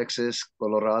Aslan, Texas,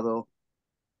 Colorado,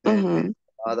 and Mm-hmm.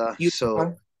 Nevada. Utah.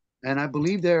 So, and I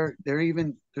believe there's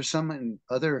some in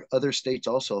other states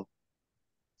also.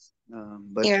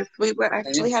 But Yes, we were and it,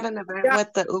 actually had an event Yeah,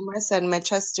 with the UMass and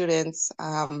Mecha students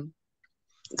a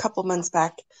couple months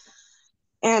back,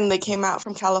 and they came out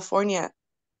from California.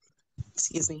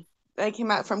 Excuse me. They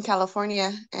came out from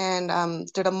California and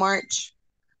did a march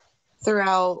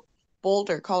throughout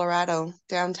Boulder, Colorado,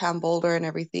 downtown Boulder, and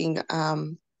everything,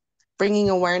 bringing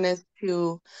awareness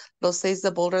to those cities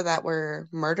of Boulder that were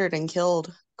murdered and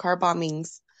killed, car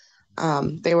bombings.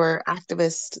 They were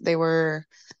activists. They were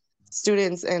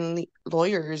students and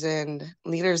lawyers and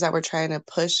leaders that were trying to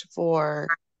push for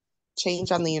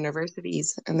change on the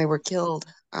universities, and they were killed.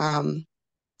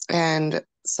 And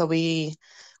so we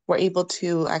were able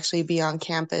to actually be on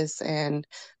campus and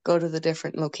go to the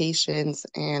different locations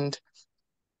and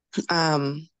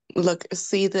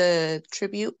see the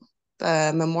tribute,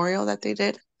 the memorial that they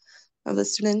did of the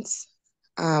students,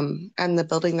 and the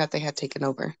building that they had taken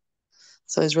over.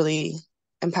 So it was really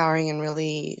empowering and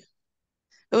really,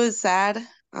 it was sad.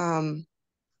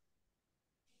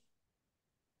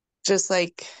 Just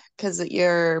like, because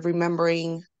you're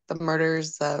remembering the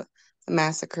murders, the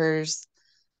massacres,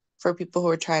 for people who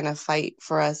are trying to fight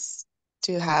for us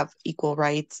to have equal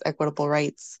rights, equitable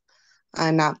rights,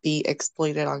 and not be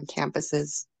exploited on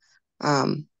campuses.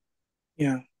 Um,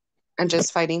 yeah, and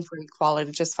just fighting for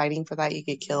equality, just fighting for that, you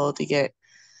get killed, and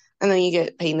then you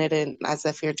get painted in as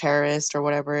if you're a terrorist or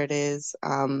whatever it is.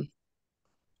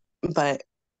 But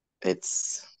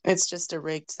it's just a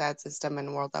rigged, sad system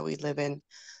and world that we live in.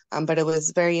 But it was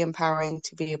very empowering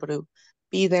to be able to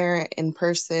be there in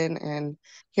person and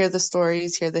hear the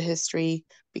stories, hear the history,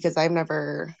 because I've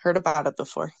never heard about it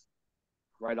before.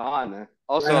 Right on. right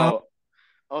on.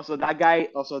 Also that guy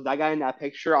in that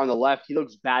picture on the left, he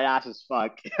looks badass as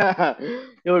fuck.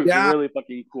 He looks Yeah, really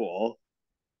fucking cool.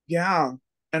 yeah.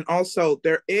 And also,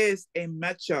 there is a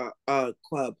Mecha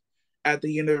club at the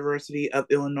University of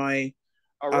Illinois.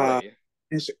 Oh Uh,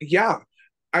 really? yeah,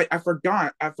 I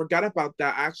forgot about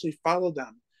that. I actually follow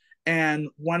them, and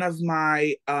one of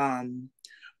my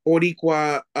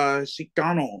Boricua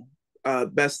Chicano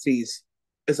besties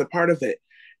is a part of it,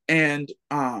 and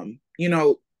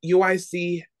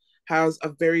UIC has a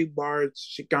very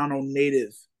large Chicano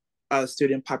native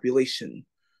student population,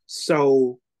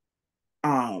 so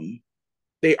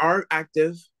they are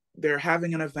active. They're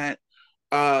having an event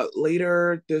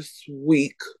later this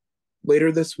week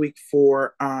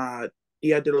for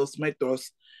Dia de los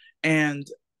Muertos, and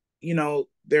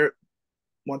they're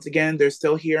once again they're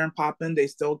still here and popping. They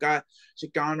still got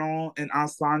Chicano and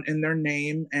Aslan in their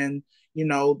name, and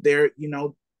they're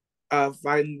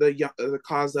fighting the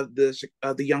cause of the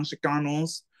young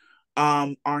Chicanos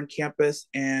on campus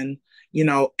and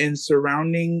in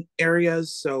surrounding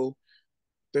areas. So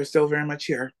they're still very much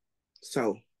here.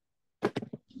 So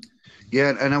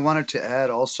Yeah, and I wanted to add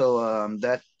also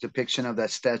that depiction of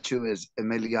that statue is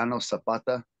Emiliano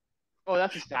Zapata. Oh,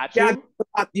 that's a statue?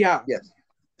 Yeah. Yes.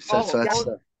 So that's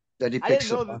that I depicts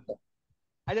didn't know Zapata.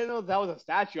 I didn't know that was a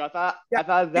statue. I thought Yeah.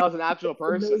 that was an actual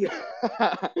person.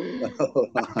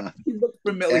 He looked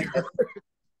familiar.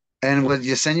 And what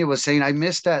Yesenia was saying, I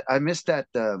missed that.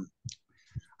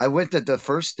 I went at the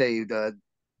first day, the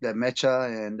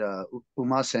Mecha and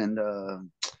Umas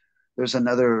and there's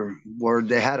another word.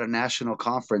 They had a national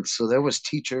conference, so there was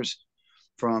teachers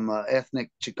from ethnic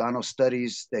Chicano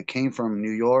studies that came from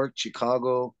New York,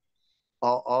 Chicago,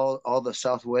 all the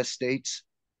Southwest states.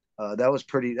 That was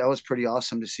pretty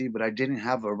awesome to see. But I didn't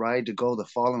have a ride to go the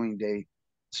following day,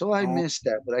 so I missed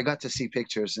that. But I got to see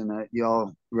pictures, and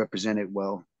y'all represented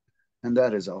well, and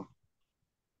that is all.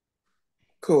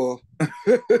 Cool.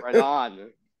 Right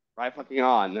on. Right fucking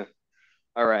on.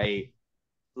 All right.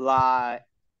 La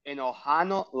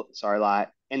Enojano, sorry, La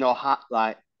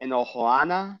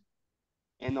Enojoana.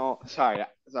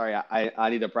 Sorry, I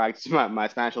need to practice my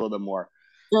Spanish a little bit more.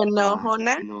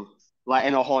 Enojona. La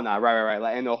Enojona, right. La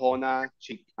Enojona,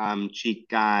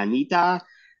 Chicanita,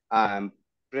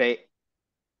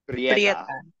 Prieta.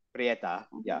 Prieta,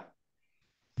 yeah.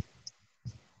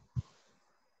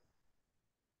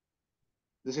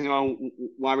 Does anyone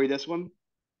want to read this one?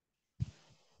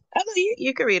 Oh, no,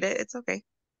 you can read it. It's okay.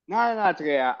 No, it's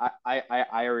okay. I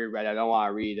already read it. I don't want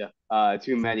to read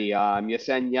too many.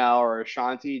 Yesenia or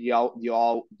Shanti, do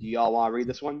y'all want to read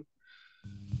this one?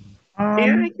 Yeah,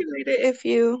 I can read it if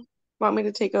you want me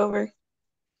to take over.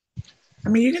 I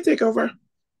mean, you can take over.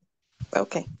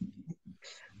 Okay.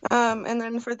 And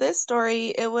then for this story,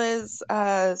 it was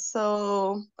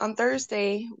so on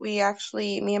Thursday, me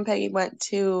and Peggy went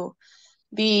to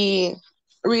the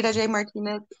Rita J.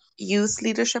 Martinez Youth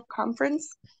Leadership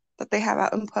Conference that they have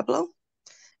out in Pueblo.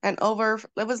 And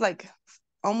it was like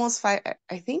almost I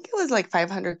think it was like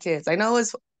 500 kids. I know it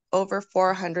was over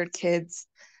 400 kids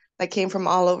that came from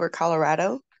all over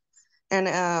Colorado.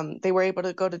 And they were able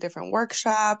to go to different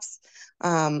workshops,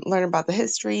 learn about the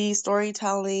history,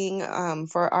 storytelling.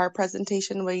 For our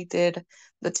presentation, we did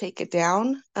the Take It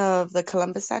Down of the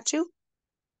Columbus statue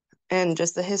and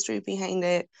just the history behind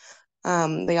it.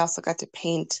 They also got to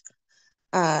paint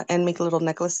and make little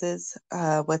necklaces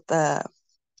with the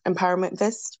empowerment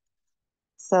fist.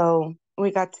 So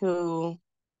we got to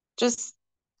just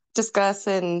discuss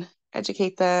and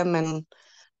educate them, and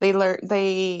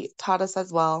they taught us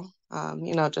as well,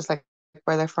 just like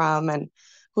where they're from and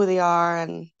who they are,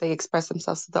 and they express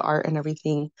themselves through the art and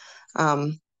everything.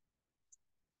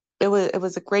 It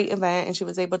was a great event, and she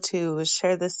was able to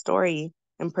share this story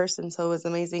in person, so it was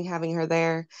amazing having her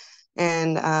there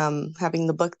and having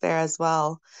the book there as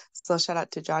well. So shout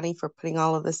out to Johnny for putting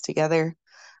all of this together,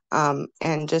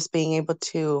 and just being able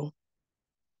to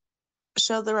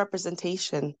show the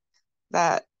representation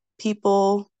that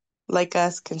people like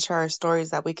us can share our stories,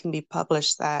 that we can be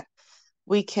published, that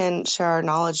we can share our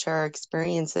knowledge, share our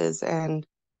experiences, and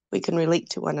we can relate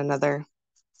to one another.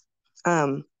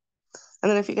 And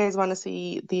then if you guys want to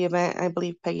see the event, I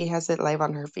believe Peggy has it live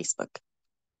on her Facebook.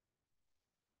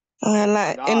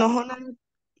 La Enojona,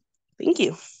 thank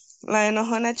you. La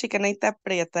Enojona Chicanita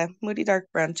Prieta, moody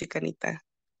dark brown chicanita.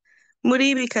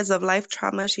 Moody because of life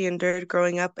trauma she endured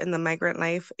growing up in the migrant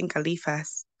life in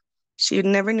Califas. She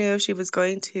never knew if she was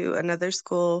going to another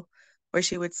school where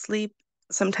she would sleep.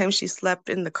 Sometimes she slept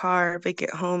in the car,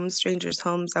 vacant homes, strangers'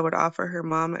 homes that would offer her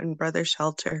mom and brother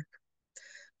shelter.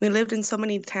 We lived in so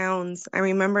many towns. I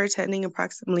remember attending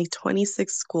approximately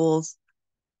 26 schools,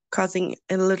 causing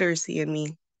illiteracy in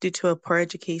me due to a poor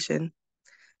education.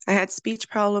 I had speech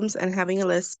problems, and having a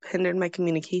lisp hindered my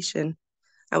communication.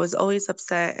 I was always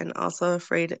upset and also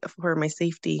afraid for my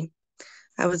safety.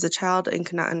 I was a child and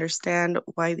could not understand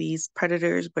why these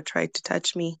predators would try to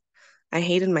touch me. I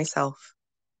hated myself.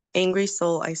 Angry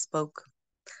soul, I spoke.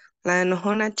 La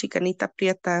enojona chicanita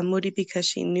prieta, moody because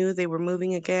she knew they were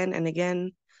moving again and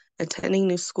again, attending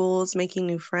new schools, making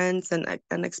new friends, and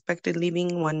unexpected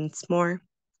leaving once more.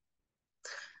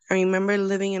 I remember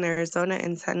living in Arizona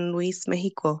and San Luis,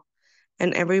 Mexico,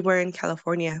 and everywhere in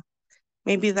California.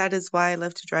 Maybe that is why I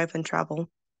love to drive and travel.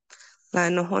 La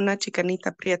enojona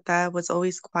chicanita prieta was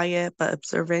always quiet but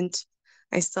observant.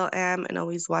 I still am and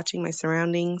always watching my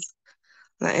surroundings.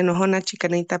 La enojona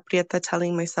chicanita prieta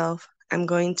telling myself, I am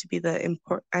going to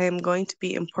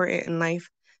be important in life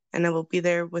and I will be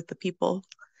there with the people.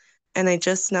 And I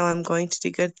just know I'm going to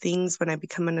do good things when I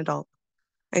become an adult.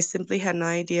 I simply had no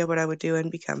idea what I would do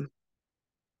and become.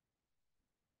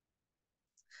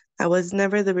 I was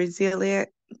never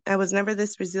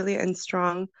this resilient and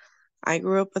strong. I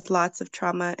grew up with lots of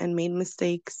trauma and made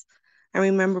mistakes. I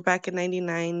remember back in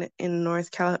 99 in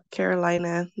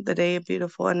Carolina, the day a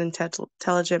beautiful and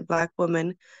intelligent Black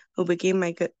woman who became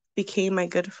my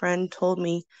good friend told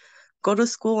me, go to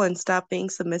school and stop being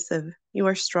submissive. You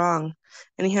are strong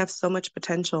and you have so much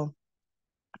potential.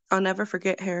 I'll never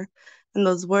forget her and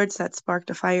those words that sparked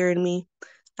a fire in me.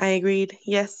 I agreed,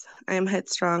 yes, I am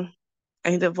headstrong.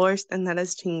 I divorced and that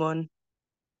is chingon.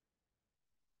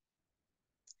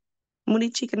 Muri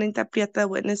Chicanita Prieta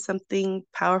witnessed something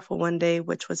powerful one day,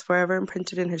 which was forever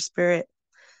imprinted in her spirit.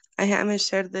 I haven't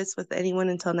shared this with anyone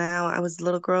until now. I was a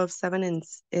little girl of 7 in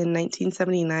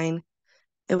 1979.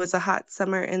 It was a hot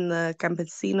summer in the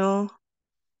Campesino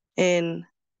in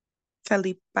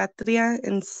Calipatria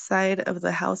inside of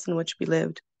the house in which we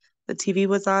lived. The TV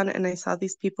was on, and I saw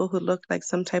these people who looked like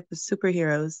some type of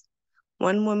superheroes.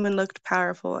 One woman looked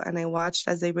powerful, and I watched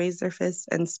as they raised their fists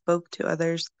and spoke to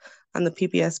others on the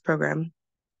PBS program.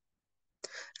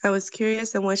 I was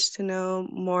curious and wished to know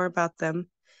more about them.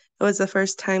 It was the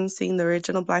first time seeing the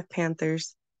original Black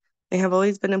Panthers. They have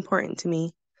always been important to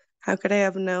me. How could I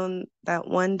have known that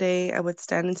one day I would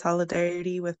stand in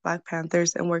solidarity with Black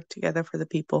Panthers and work together for the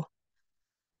people?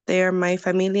 They are my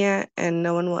familia, and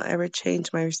no one will ever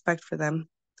change my respect for them.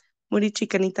 Muri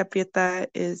Chicanita Prieta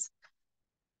is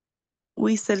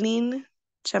Wiseline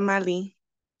Chamali,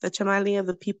 the Chamali of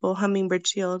the people, Hummingbird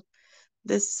Shield.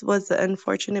 This was the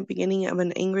unfortunate beginning of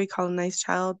an angry colonized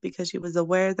child because she was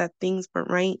aware that things weren't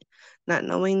right, not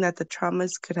knowing that the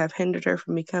traumas could have hindered her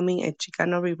from becoming a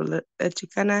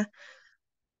Chicana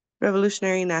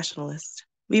revolutionary nationalist.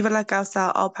 Viva la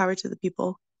causa, all power to the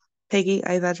people. Peggy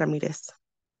Aida Ramirez.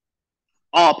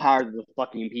 All power to the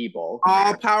fucking people.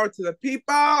 All power to the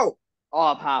people.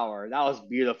 All power. That was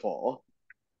beautiful.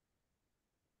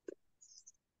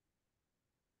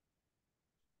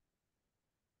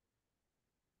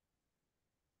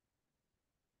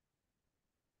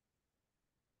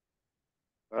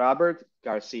 Robert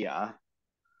Garcia.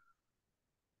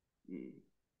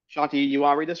 Shanti, you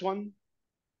want to read this one?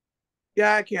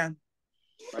 Yeah, I can.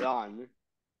 Right on.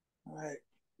 All right.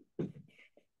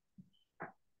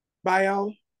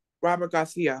 Bio, Robert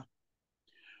Garcia.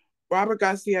 Robert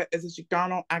Garcia is a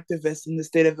Chicano activist in the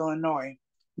state of Illinois,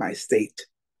 my state.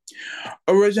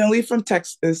 Originally from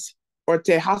Texas, or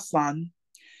Tejasan,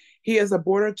 he is a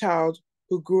border child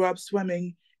who grew up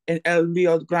swimming in El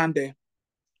Rio Grande.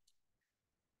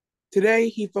 Today,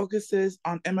 he focuses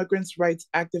on immigrants' rights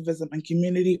activism and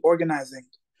community organizing.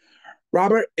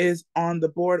 Robert is on the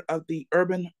board of the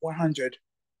Urban 100.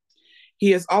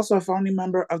 He is also a founding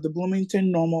member of the Bloomington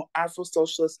Normal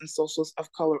Afro-Socialist and Socialists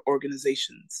of Color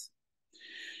organizations.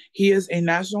 He is a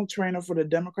national trainer for the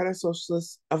Democratic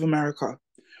Socialists of America.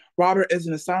 Robert is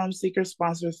an asylum seeker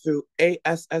sponsored through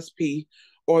ASSP,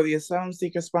 or the Asylum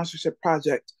Seeker Sponsorship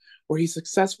Project, where he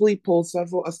successfully pulled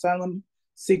several asylum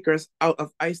seekers out of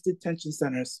ICE detention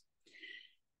centers.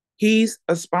 He's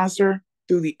a sponsor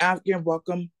through the Afghan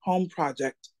Welcome Home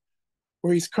Project,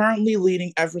 where he's currently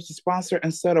leading efforts to sponsor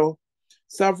and settle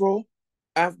several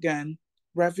Afghan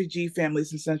refugee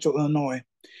families in central Illinois.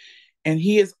 And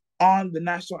he is on the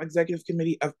National Executive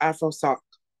Committee of AfroSoc.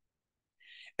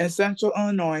 In central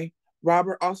Illinois,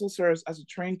 Robert also serves as a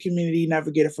trained community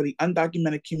navigator for the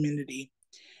undocumented community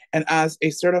and as a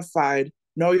certified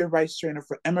Know Your Rights trainer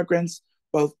for immigrants,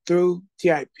 both through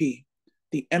TIP,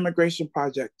 the Immigration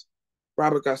Project.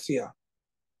 Robert Garcia.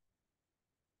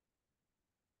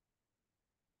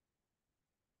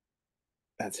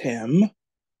 That's him.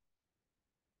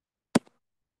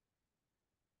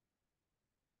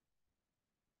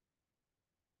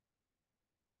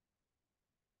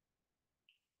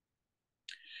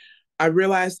 I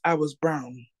realized I was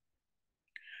brown.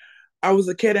 I was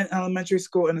a kid in elementary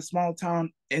school in a small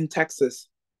town in Texas.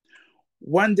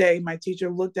 One day, my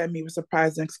teacher looked at me with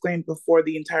surprise and exclaimed before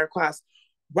the entire class,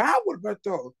 "Wow,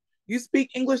 Roberto, You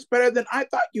speak English better than I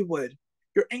thought you would.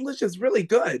 Your English is really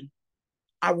good.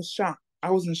 I was shocked.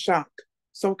 I was in shock,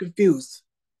 so confused.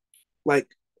 Like,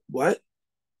 what?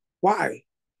 Why?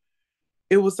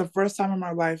 It was the first time in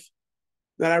my life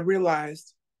that I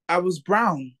realized I was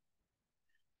brown.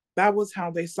 That was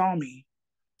how they saw me.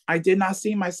 I did not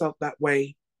see myself that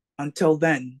way until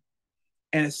then,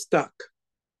 and it stuck.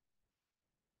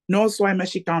 No soy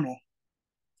mexicano.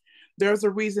 There's a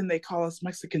reason they call us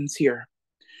Mexicans here.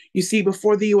 You see,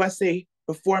 before the USA,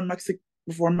 before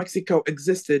Mexico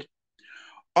existed,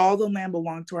 all the land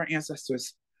belonged to our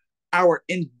ancestors, our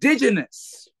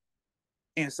indigenous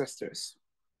ancestors.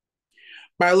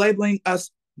 By labeling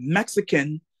us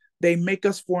Mexican, they make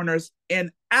us foreigners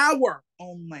in our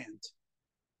own land.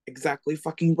 Exactly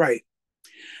fucking right.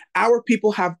 Our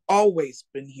people have always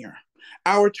been here.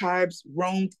 Our tribes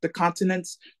roamed the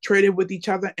continents, traded with each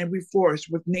other, and we flourished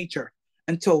with nature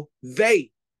until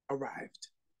they arrived.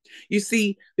 You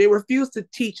see, they refused to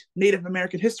teach Native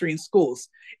American history in schools.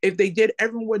 If they did,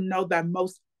 everyone would know that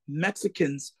most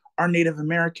Mexicans are Native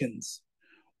Americans.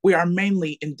 We are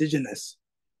mainly indigenous.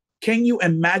 Can you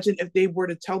imagine if they were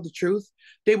to tell the truth?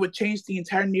 They would change the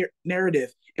entire narrative.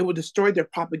 It would destroy their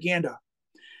propaganda.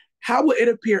 How would it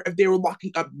appear if they were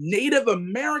locking up Native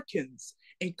Americans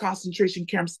in concentration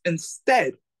camps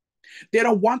instead? They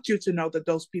don't want you to know that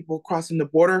those people crossing the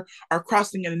border are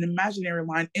crossing an imaginary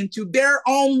line into their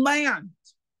own land.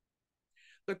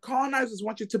 The colonizers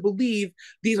want you to believe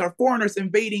these are foreigners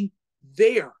invading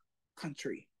their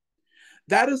country.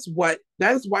 That is why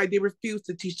they refuse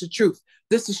to teach the truth.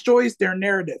 This destroys their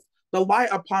narrative, the lie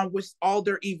upon which all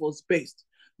their evil is based.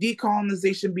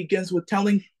 Decolonization begins with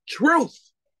telling truth.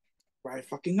 Right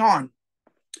fucking on.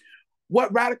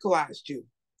 What radicalized you?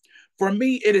 For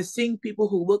me, it is seeing people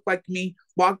who look like me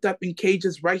locked up in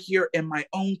cages right here in my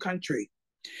own country,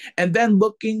 and then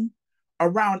looking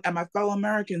around at my fellow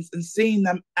Americans and seeing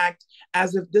them act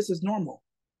as if this is normal.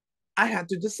 I had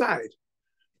to decide,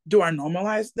 do I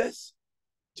normalize this?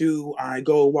 Do I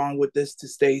go along with this to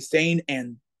stay sane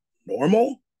and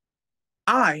normal?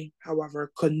 I,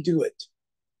 however, couldn't do it.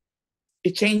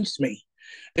 It changed me.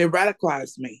 It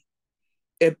radicalized me.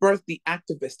 It birthed the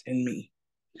activist in me.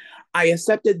 I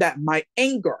accepted that my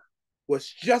anger was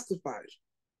justified,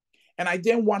 and I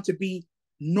didn't want to be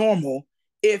normal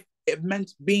if it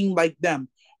meant being like them,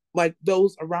 like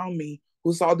those around me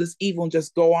who saw this evil and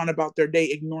just go on about their day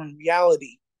ignoring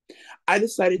reality. I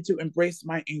decided to embrace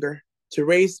my anger, to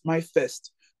raise my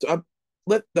fist, to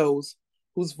uplift those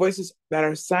whose voices that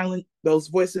are silent, those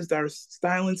voices that are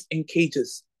silenced in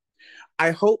cages.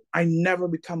 I hope I never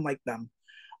become like them.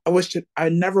 I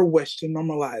never wish to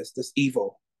normalize this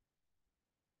evil.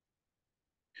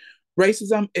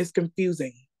 Racism is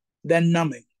confusing, then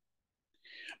numbing.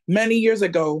 Many years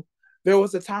ago, there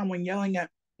was a time when yelling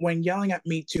at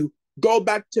me to go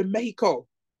back to Mexico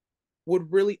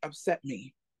would really upset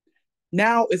me.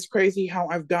 Now it's crazy how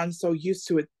I've gotten so used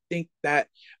to it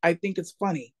I think it's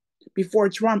funny. Before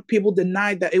Trump, people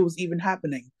denied that it was even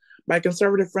happening. My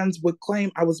conservative friends would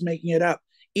claim I was making it up,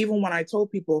 even when I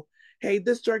told people, hey,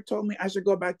 this jerk told me I should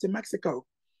go back to Mexico.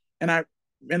 And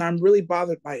I'm really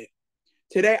bothered by it.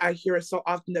 Today I hear it so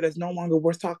often that it's no longer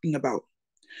worth talking about.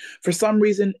 For some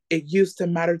reason, it used to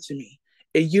matter to me.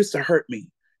 It used to hurt me.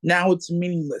 Now it's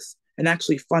meaningless and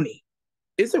actually funny.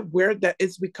 Is it weird that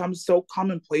it's become so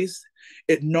commonplace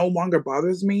it no longer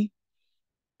bothers me?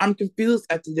 I'm confused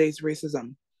at today's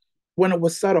racism. When it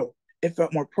was subtle, it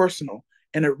felt more personal,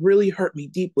 and it really hurt me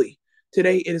deeply.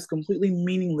 Today, it is completely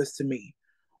meaningless to me.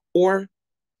 Or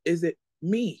is it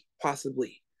me,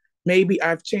 possibly? Maybe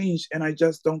I've changed and I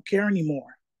just don't care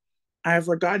anymore. I have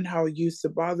forgotten how it used to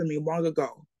bother me long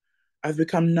ago. I've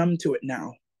become numb to it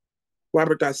now.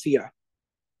 Robert Garcia.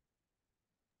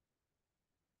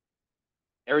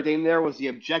 Everything there was the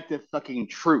objective fucking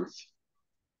truth.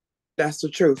 That's the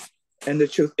truth. And the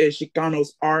truth is Chicanos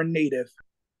are native.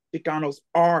 Chicanos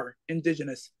are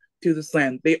indigenous to this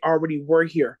land. They already were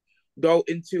here. Go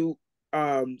into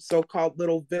so-called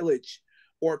little village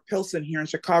or Pilsen here in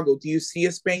Chicago. Do you see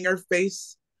a Spaniard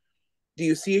face? Do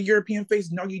you see a European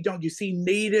face? No, you don't. You see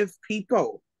native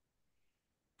people.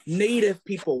 Native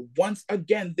people. Once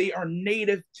again, they are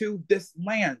native to this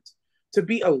land. To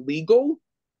be illegal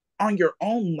on your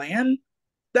own land,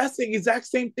 that's the exact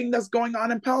same thing that's going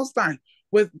on in Palestine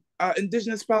with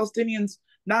indigenous Palestinians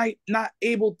not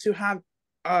able to have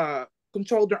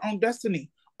control their own destiny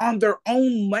on their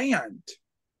own land.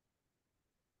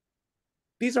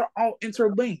 These are all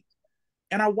interlinked.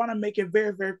 And I want to make it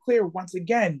very, very clear once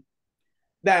again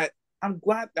that I'm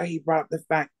glad that he brought up the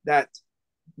fact that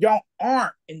y'all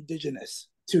aren't indigenous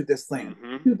to this land,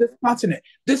 to this continent.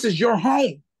 This is your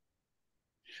home.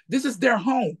 This is their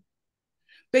home.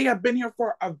 They have been here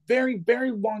for a very,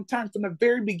 very long time from the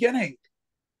very beginning.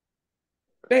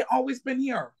 They always been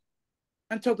here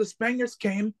until the Spaniards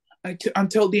came,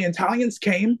 until the Italians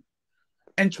came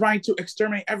and tried to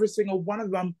exterminate every single one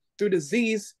of them through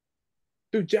disease,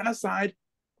 through genocide,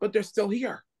 but they're still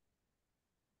here.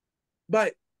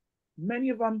 But many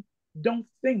of them don't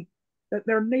think that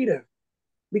they're native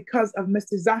because of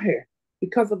mestizaje,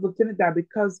 because of latinidad,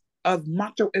 because of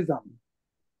machoism,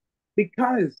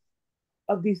 because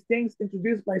of these things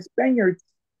introduced by Spaniards,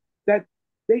 that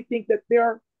they think that they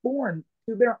are born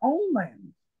to their own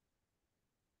land,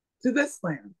 to this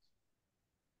land,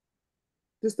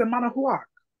 to Semanahuac,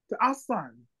 to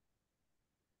Aslan,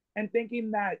 and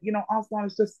thinking that, you know, Aslan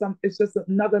is just it's just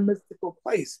another mystical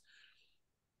place.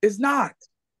 It's not.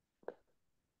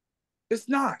 It's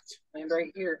not. And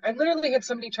right here, I literally had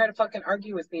somebody try to fucking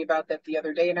argue with me about that the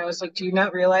other day, and I was like, do you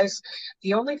not realize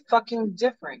the only fucking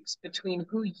difference between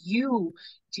who you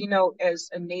denote as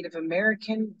a Native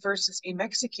American versus a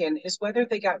Mexican is whether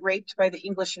they got raped by the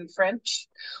English and French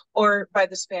or by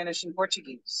the Spanish and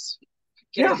Portuguese.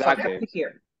 Get the fuck out of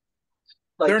here.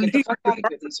 Like, get the fuck out of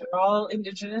here. These are all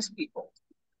indigenous people.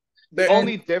 The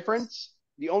only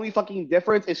fucking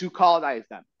difference is who colonized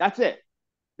them. That's it.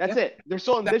 That's it. They're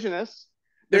still indigenous.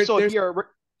 They're still here.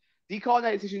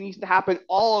 Decolonization needs to happen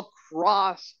all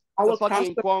across the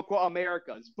fucking quote-unquote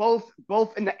Americas, both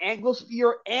in the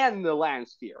Anglosphere and the land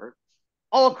sphere.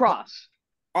 All across.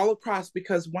 All across,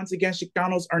 because once again,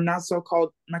 Chicanos are not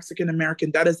so-called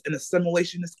Mexican-American. That is an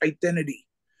assimilationist identity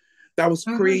that was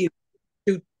created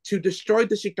to destroy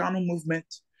the Chicano movement,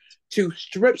 to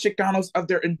strip Chicanos of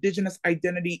their indigenous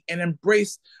identity and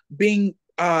embrace being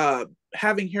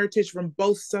having heritage from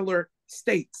both settler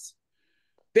states.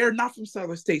 They're not from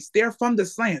settler states. They're from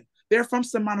this land. They're from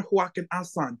Semanahuac and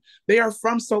Aslan. They are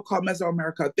from so-called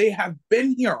Mesoamerica. They have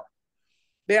been here.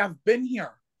 They have been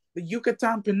here. The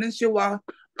Yucatan Peninsula,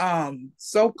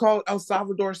 so-called El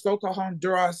Salvador, so-called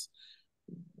Honduras,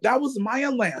 that was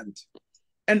Maya land.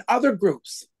 And other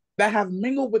groups that have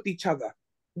mingled with each other.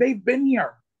 They've been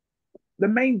here. The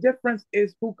main difference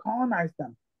is who colonized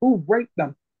them, who raped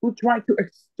them, who tried to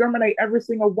exterminate every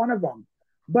single one of them.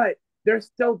 But there's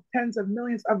still tens of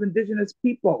millions of indigenous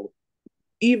people,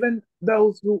 even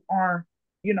those who are,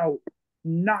 you know,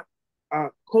 not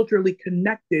culturally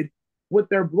connected with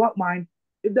their bloodline.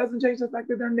 It doesn't change the fact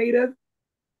that they're native.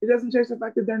 It doesn't change the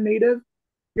fact that they're native.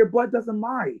 Your blood doesn't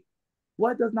lie.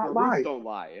 Blood does not lie. The roots don't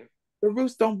lie. The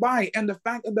roots don't lie. And the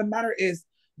fact of the matter is,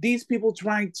 these people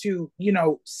trying to, you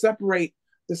know, separate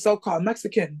the so-called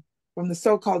Mexican from the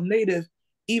so-called native,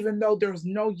 even though there's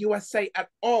no USA at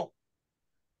all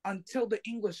until the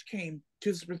English came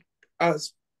to a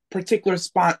particular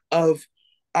spot of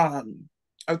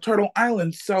Turtle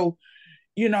Island. So,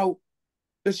 you know,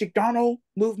 the Chicano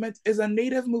movement is a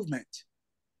native movement.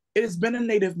 It has been a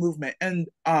native movement. And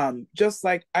just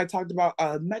like I talked about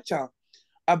Mecha,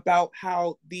 about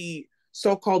how the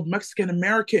so-called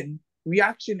Mexican-American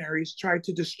reactionaries tried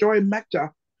to destroy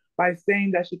Mecha by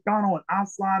saying that Chicano and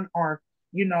Aslan are,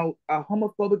 you know,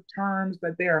 homophobic terms,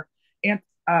 that they're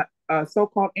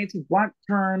so-called anti-black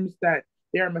terms, that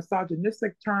they are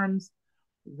misogynistic terms,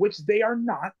 which they are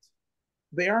not.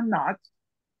 They are not.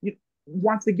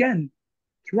 Once again,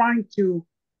 trying to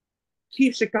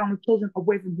keep Chicano children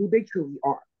away from who they truly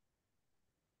are.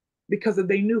 Because if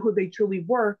they knew who they truly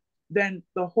were, then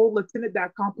the whole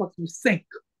Latinidad complex would sink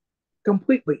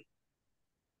completely.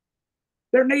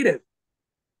 They're native.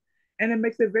 And it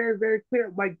makes it very, very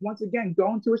clear. Like, once again,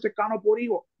 go into a Chicano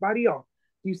barrio.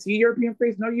 Do you see European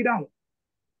face? No, you don't.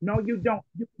 No, you don't.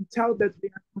 You can tell that they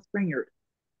are not Spaniard.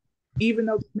 Even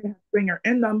though they may have Spaniard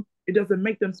in them, it doesn't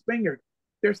make them Spaniard.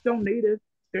 They're still native.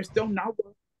 They're still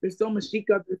Nahua. They're still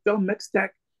Mexica. They're still Mixtec.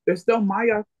 They're still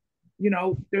Maya. You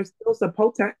know, they're still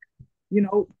Zapotec. You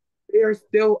know, they're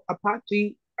still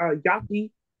Apache,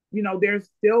 Yaqui. You know, there's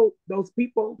still those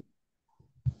people.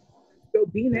 Still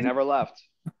being They never left.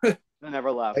 They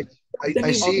never left.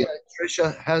 I see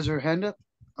Trisha has her hand up.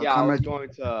 Yeah, I was going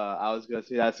to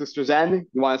say that. Sister Zen,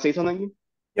 you want to say something?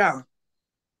 Yeah.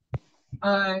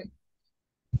 I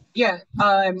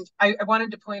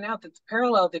wanted to point out that the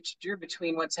parallel that you drew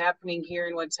between what's happening here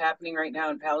and what's happening right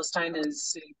now in Palestine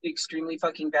is extremely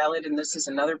fucking valid. And this is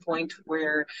another point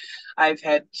where I've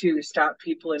had to stop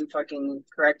people and fucking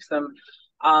correct them.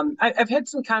 I've had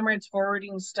some comrades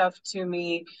forwarding stuff to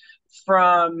me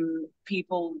from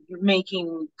people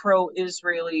making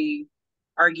pro-Israeli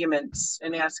arguments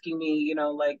and asking me, you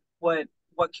know, like what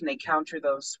can they counter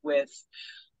those with?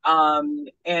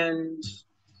 And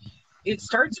it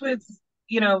starts with,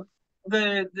 you know,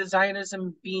 the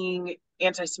Zionism being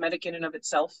anti-Semitic in and of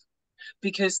itself,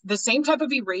 because the same type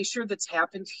of erasure that's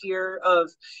happened here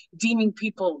of deeming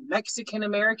people Mexican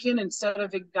American instead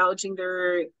of acknowledging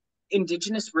their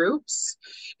indigenous roots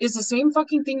is the same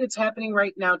fucking thing that's happening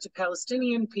right now to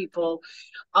Palestinian people.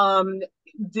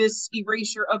 This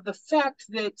erasure of the fact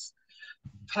that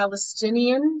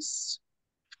Palestinians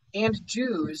and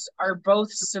Jews are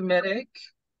both Semitic.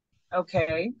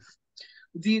 Okay.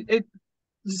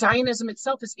 Zionism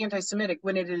itself is anti-Semitic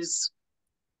when it is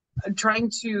trying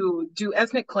to do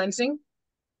ethnic cleansing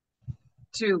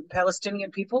to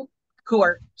Palestinian people who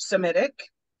are Semitic.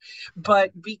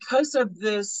 But because of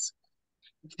this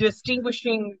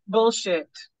distinguishing bullshit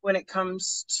when it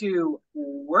comes to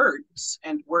words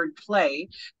and wordplay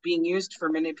being used for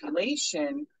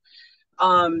manipulation,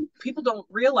 people don't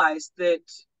realize that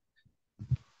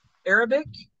Arabic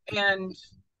and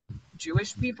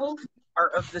Jewish people are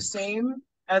of the same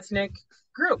ethnic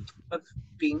group of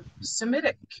being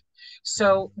Semitic.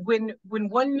 So when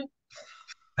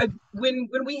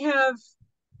we have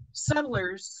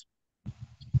settlers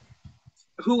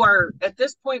who are at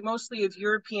this point mostly of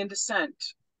European descent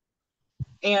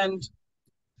and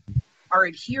are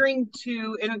adhering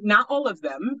to, and not all of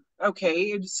them,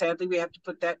 okay, sadly we have to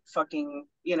put that fucking,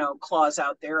 clause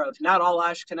out there of not all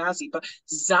Ashkenazi, but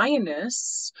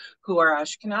Zionists who are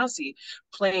Ashkenazi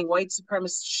playing white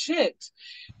supremacist shit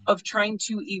of trying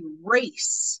to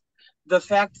erase the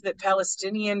fact that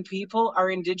Palestinian people are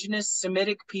indigenous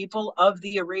Semitic people of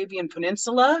the Arabian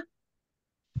Peninsula.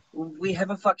 We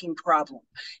have a fucking problem.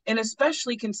 And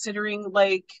especially considering,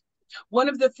 like, one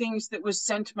of the things that was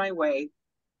sent my way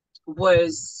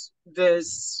was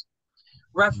this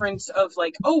reference of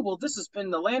like, oh, well, this has been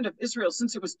the land of Israel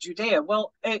since it was Judea.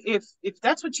 Well, if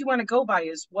that's what you want to go by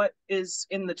is what is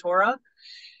in the Torah,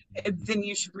 then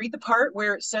you should read the part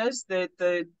where it says that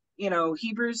the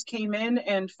Hebrews came in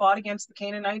and fought against the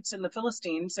Canaanites and the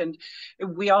Philistines. And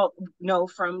we all know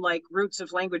from like roots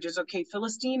of languages, okay,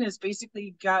 Philistine is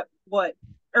basically what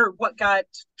got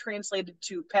translated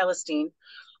to Palestine.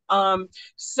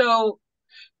 So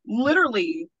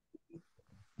literally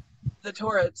the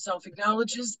Torah itself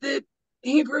acknowledges that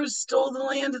Hebrews stole the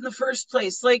land in the first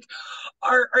place. Like,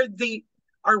 are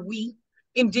we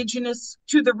indigenous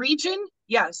to the region?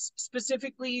 Yes,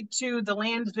 specifically to the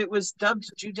land that was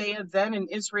dubbed Judea then and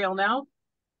Israel now?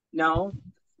 No,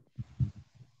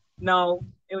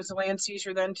 it was a land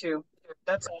seizure then too.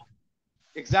 That's all.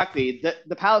 Exactly.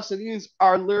 The Palestinians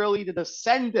are literally the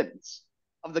descendants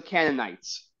of the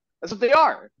Canaanites. That's what they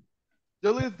are.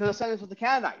 They're literally the descendants of the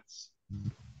Canaanites.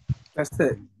 That's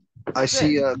it. I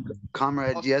see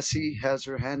Comrade Yessie has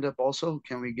her hand up also.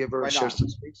 Can we give her a share some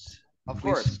space? Of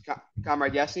course.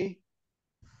 Comrade Yessie,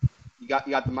 you got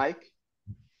the mic?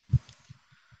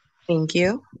 Thank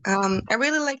you. I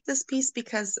really like this piece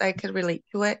because I could relate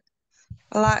to it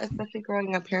a lot, especially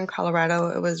growing up here in Colorado.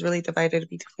 It was really divided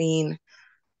between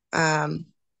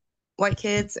white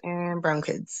kids and brown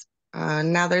kids.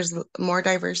 Now there's more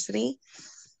diversity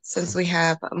since we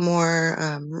have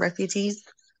more refugees,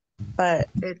 but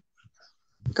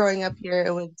growing up here,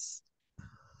 it was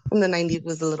in the 90s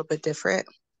was a little bit different.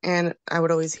 And I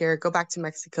would always hear, go back to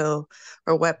Mexico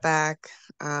or wetback,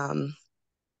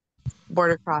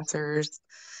 border crossers,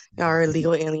 or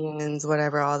illegal aliens,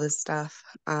 whatever, all this stuff.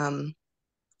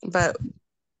 But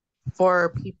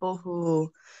for people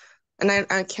who, and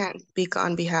I can't speak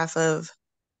on behalf of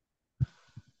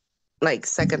like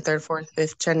second, third, fourth,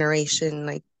 fifth generation,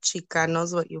 like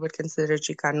Chicanos, what you would consider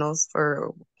Chicanos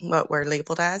for what we're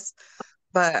labeled as.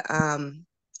 But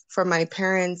for my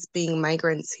parents being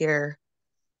migrants here,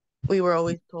 we were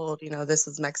always told, this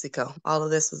was Mexico. All of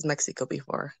this was Mexico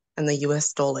before, and the U.S.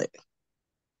 stole it.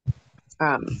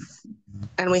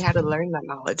 And we had to learn that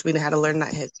knowledge. We had to learn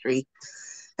that history.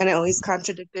 And it always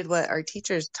contradicted what our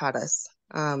teachers taught us.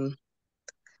 And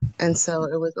so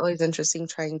it was always interesting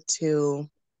trying to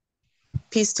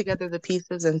piece together the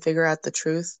pieces and figure out the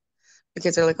truth.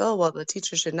 Because they're like, oh, well, the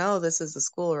teacher should know this is the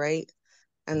school, right?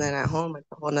 And then at home, it's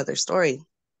a whole nother story.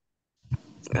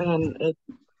 And it's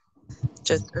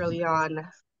just early on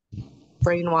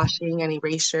brainwashing and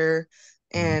erasure.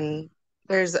 And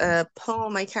there's a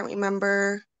poem, I can't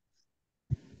remember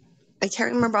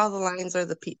all the lines or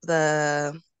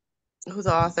who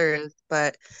the author is,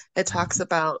 but it talks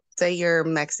about, say you're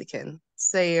Mexican,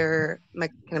 say you're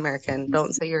Mexican American,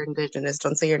 don't say you're indigenous,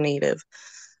 don't say you're native.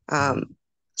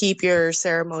 Keep your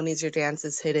ceremonies, your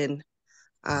dances hidden.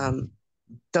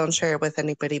 Don't share it with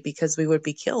anybody because we would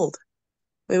be killed.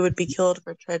 We would be killed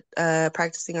for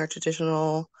practicing our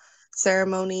traditional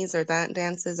ceremonies or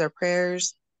dances or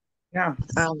prayers. Yeah.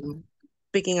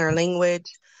 speaking our language,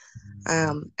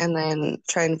 and then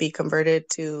trying to be converted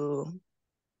to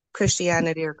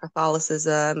Christianity or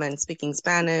Catholicism and speaking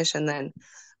Spanish. And then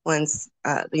once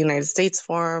the United States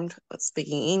formed,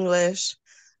 speaking English.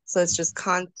 So it's just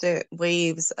constant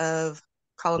waves of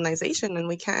colonization, and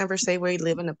we can't ever say we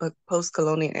live in a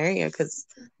post-colonial area because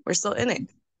we're still in it.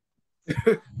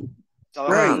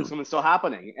 It's still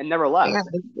happening and never left. Yeah,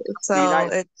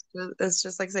 so it's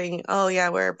just like saying, oh yeah,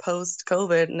 we're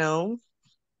post-COVID. No,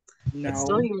 it's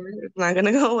still here. It's not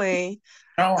gonna go away.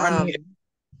 No, I mean,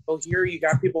 so here you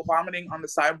got people vomiting on the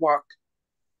sidewalk.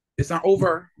 It's not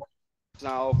over. It's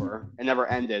not over. It never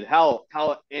ended. Hell,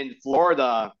 in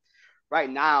Florida right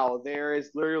now, there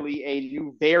is literally a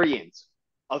new variant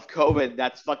of COVID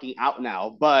that's fucking out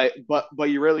now. But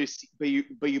you really see,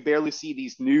 but you barely see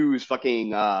these news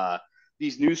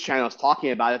channels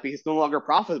talking about it because it's no longer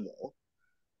profitable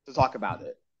to talk about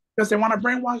it. Because they want to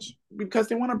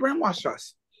brainwash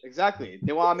us. Exactly.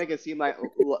 They want to make it seem like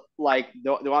they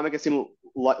want to make it seem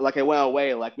like it went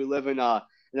away, like we live in a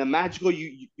magical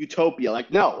utopia. Like,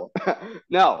 no,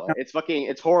 no,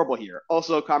 it's horrible here.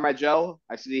 Also, Comrade Joe,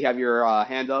 I see you have your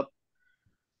hand up.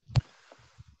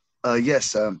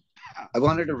 Yes. I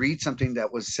wanted to read something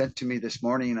that was sent to me this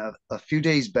morning. A few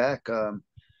days back,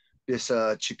 this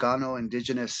Chicano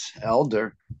indigenous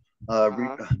elder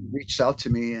reached out to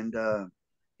me, and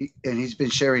he's been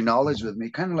sharing knowledge with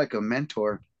me, kind of like a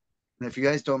mentor. And if you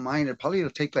guys don't mind, it'll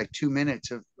take like 2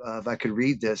 minutes if I could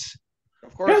read this.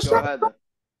 Of course, go ahead.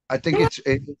 I think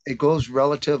it goes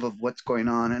relative of what's going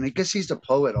on, and I guess he's a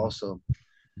poet also.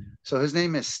 So his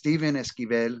name is Stephen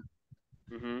Esquivel,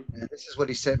 and this is what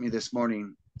he sent me this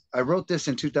morning. I wrote this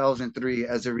in 2003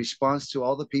 as a response to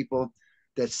all the people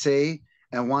that say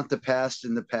and want the past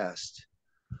in the past.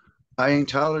 I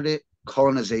entitled it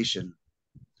Colonization.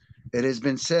 It has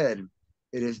been said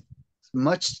it is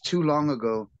much too long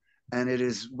ago, and it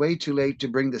is way too late to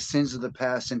bring the sins of the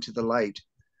past into the light.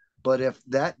 But if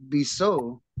that be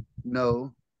so,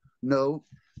 no,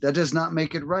 that does not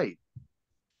make it right.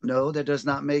 No, that does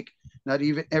not make not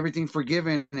even everything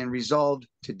forgiven and resolved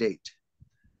to date.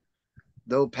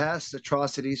 Though past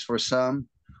atrocities for some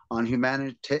on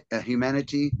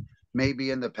humanity may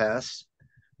be in the past,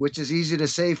 which is easy to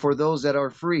say for those that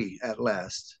are free at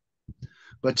last.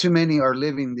 But too many are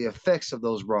living the effects of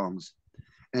those wrongs,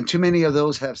 and too many of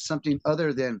those have something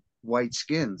other than white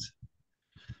skins.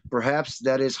 Perhaps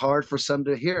that is hard for some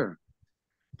to hear.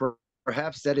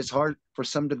 Perhaps that is hard for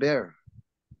some to bear.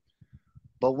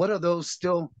 But what are those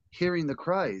still hearing the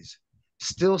cries,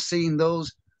 still seeing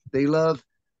those they love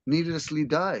needlessly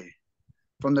die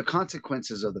from the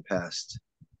consequences of the past,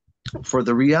 for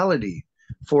the reality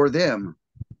for them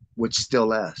which still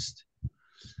last?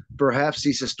 Perhaps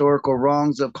these historical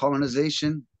wrongs of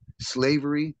colonization,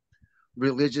 slavery,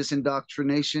 religious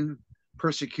indoctrination,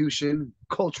 persecution,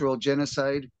 cultural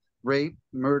genocide, rape,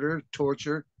 murder,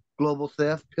 torture, global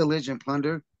theft, pillage, and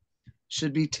plunder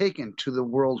should be taken to the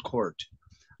world court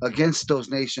against those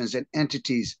nations and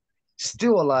entities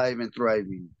still alive and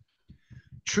thriving.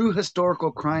 True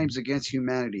historical crimes against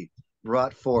humanity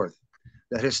brought forth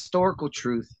that historical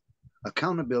truth,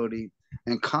 accountability,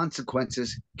 and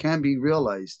consequences can be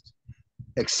realized,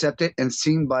 accepted, and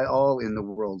seen by all in the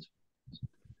world.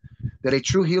 That a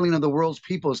true healing of the world's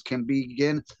peoples can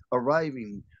begin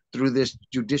arriving through this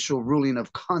judicial ruling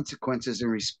of consequences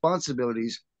and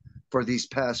responsibilities for these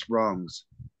past wrongs.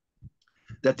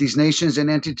 That these nations and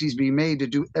entities be made to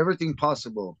do everything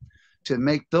possible to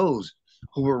make those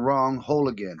who were wrong whole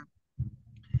again,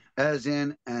 as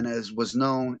in and as was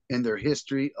known in their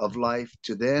history of life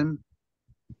to them.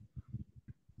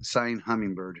 Signed,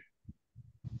 Hummingbird.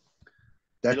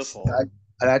 That's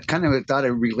I kind of thought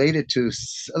it related to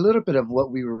a little bit of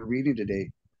what we were reading today.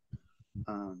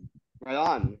 Right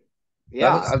on.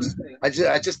 Yeah. I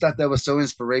just thought that was so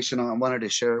inspirational. I wanted to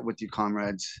share it with you,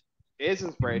 comrades. It is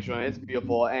inspirational. It's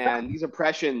beautiful. And these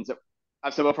oppressions,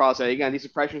 I've said before, I'll say again, these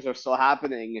oppressions are still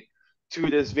happening to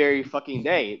this very fucking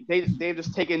day. They've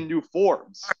just taken new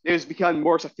forms. They've just become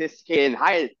more sophisticated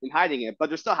in hiding it, but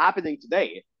they're still happening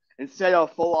today. Instead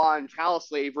of full-on chattel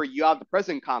slavery, you have the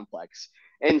prison complex.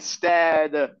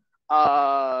 Instead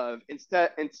of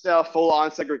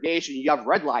full-on segregation, you have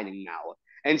redlining now.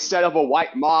 Instead of a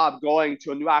white mob going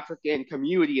to a new African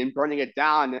community and burning it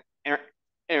down and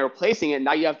replacing it,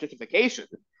 now you have gentrification.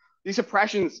 These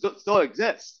oppressions still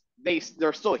exist.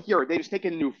 They're still here. They've just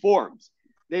taken new forms.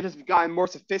 They've just gotten more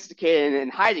sophisticated in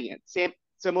hiding it.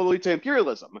 Similarly to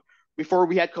imperialism. Before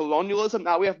we had colonialism,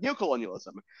 now we have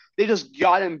neocolonialism. They just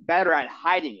gotten better at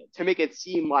hiding it to make it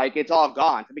seem like it's all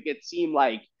gone, to make it seem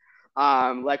like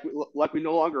we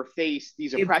no longer face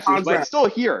these oppressions, but it's still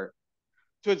here.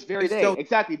 to its very It's day. still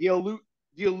Exactly. The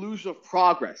illusion of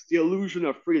progress, the illusion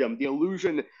of freedom, the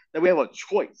illusion that we have a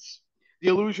choice, the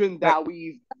illusion but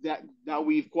that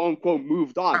we've quote unquote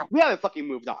moved on. We haven't fucking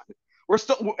moved on.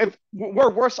 We're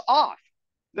worse off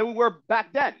than we were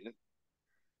back then.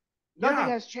 Nothing yeah,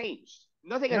 has changed.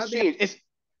 Nothing has nothing. changed.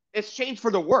 It's changed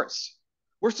for the worse.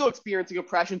 We're still experiencing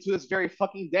oppression to this very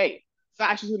fucking day.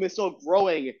 Fascism is still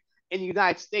growing in the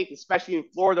United States, especially in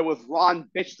Florida with Ron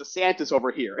bitch DeSantis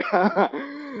over here.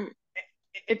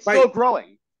 It's still Like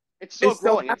growing. It's still it's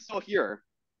still growing. It's still here.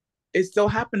 it's still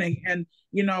happening. And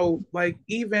like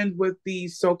even with the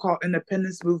so-called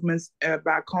independence movements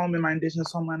back home in my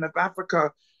indigenous homeland of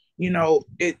Africa,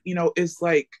 it's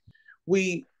like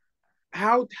we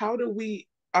how do we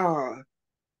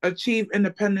achieve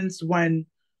independence when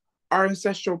our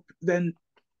ancestral then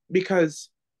because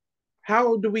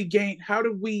how do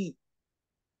we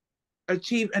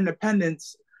achieve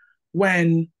independence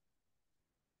when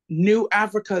new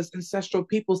Africa's ancestral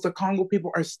peoples, the Congo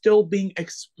people, are still being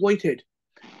exploited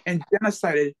and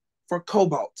genocided for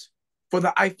cobalt, for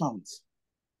the iPhones?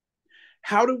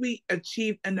 How do we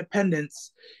achieve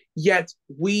independence yet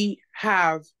we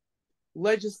have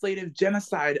legislative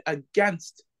genocide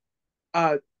against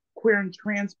queer and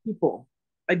trans people,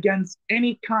 against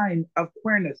any kind of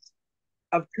queerness,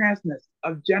 of transness,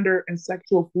 of gender and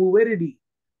sexual fluidity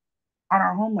on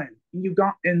our homeland,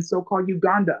 in so-called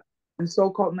Uganda, in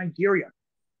so-called Nigeria?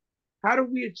 How do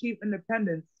we achieve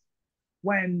independence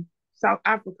when South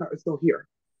Africa is still here?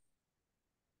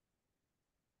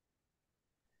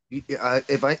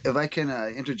 If I can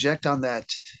interject on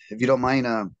that, if you don't mind,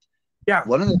 Yeah,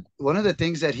 one of the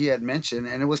things that he had mentioned,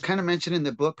 and it was kind of mentioned in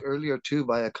the book earlier too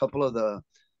by a couple of the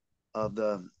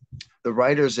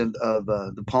writers and of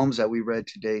the poems that we read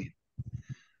today,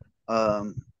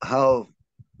 how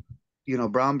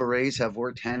brown berets have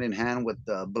worked hand in hand with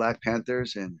the Black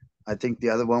Panthers, and I think the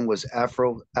other one was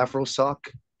Afro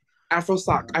Sock.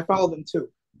 AfroSoc. I follow them too.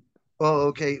 Oh,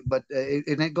 okay, but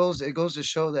it goes to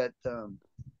show that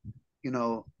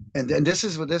and this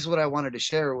is what I wanted to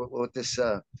share with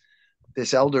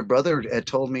this elder brother had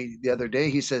told me the other day.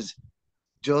 He says,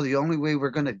 Joe, the only way we're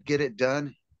going to get it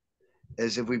done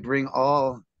is if we bring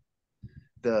all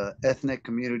the ethnic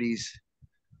communities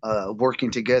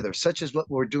working together, such as what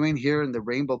we're doing here in the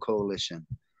Rainbow Coalition.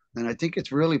 And I think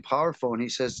it's really powerful. And he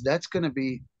says that's going to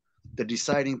be the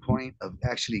deciding point of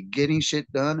actually getting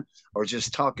shit done or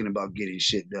just talking about getting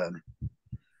shit done.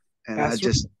 And I That's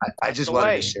just I That's just the wanted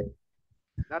to way. share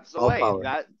That's the all way.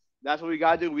 power That's what we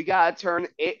gotta do. We gotta turn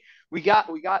it. We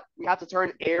have to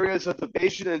turn areas of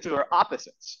division into their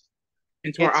opposites,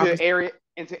 into our office.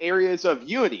 into areas of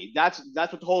unity. That's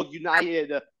what the whole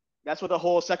united. That's what the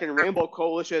whole Second Rainbow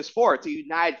Coalition is for. It's a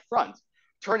united front,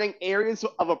 turning areas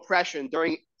of oppression,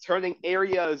 turning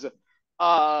areas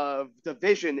of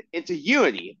division into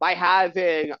unity by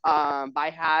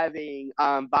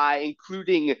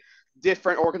including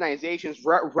different organizations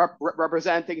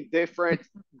representing different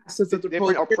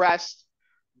oppressed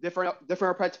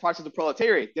parts of the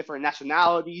proletariat, different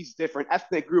nationalities, different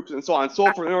ethnic groups, and so on and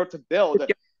so forth, in order to build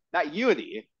that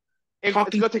unity. It's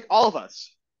going to take all of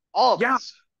us. All of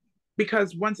us.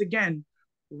 Because once again,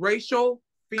 racial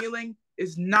feeling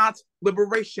is not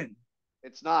liberation.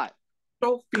 It's not.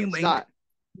 Racial feeling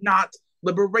not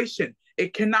liberation.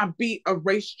 It cannot be a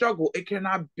race struggle. It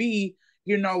cannot be,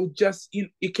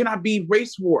 it cannot be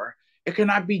race war. It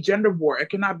cannot be gender war. It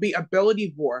cannot be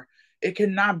ability war. It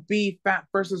cannot be fat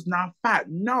versus non-fat.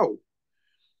 No.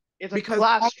 It's a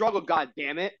class struggle, God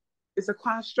damn it. It's a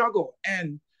class struggle.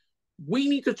 And we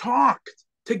need to talk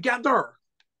together.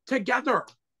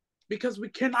 Because we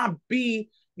cannot be,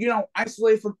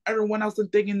 isolated from everyone else and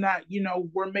thinking that,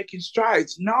 we're making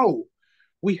strides. No,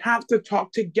 we have to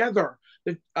talk together.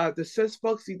 The cis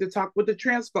folks need to talk with the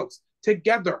trans folks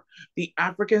together. The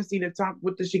Africans need to talk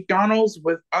with the Chicanos,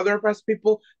 with other oppressed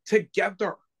people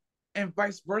together, and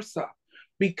vice versa.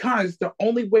 Because the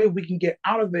only way we can get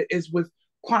out of it is with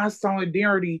class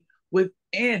solidarity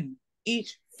within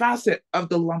each facet of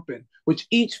the lumpen, with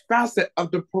each facet of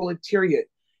the proletariat,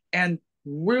 and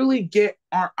really get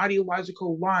our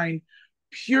ideological line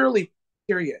purely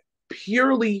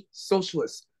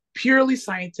socialist, purely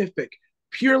scientific,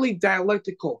 purely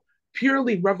dialectical,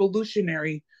 purely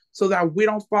revolutionary, so that we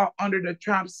don't fall under the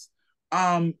traps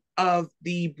of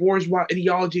the bourgeois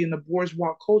ideology and the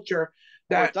bourgeois culture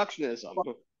that reductionism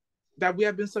that we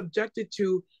have been subjected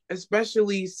to,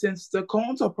 especially since the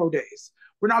COINTELPRO days.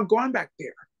 We're not going back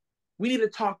there. We need to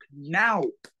talk now,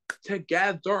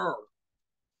 together.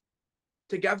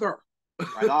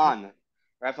 Right on.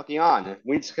 right fucking on.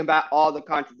 We need to combat all the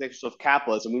contradictions of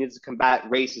capitalism. We need to combat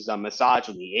racism,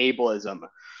 misogyny, ableism,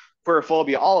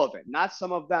 queerphobia, all of it. Not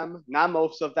some of them, not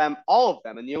most of them, all of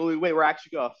them. And the only way we're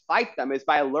actually going to fight them is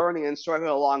by learning and struggling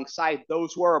alongside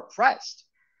those who are oppressed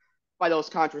by those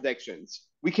contradictions.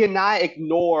 We cannot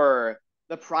ignore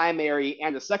the primary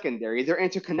and the secondary. They're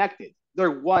interconnected.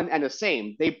 They're one and the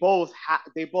same. They both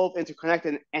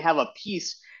interconnected and have a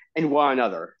piece in one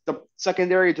another. The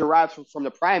secondary derives from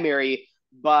the primary,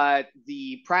 but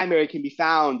the primary can be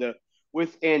found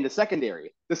within the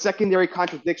secondary. The secondary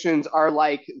contradictions are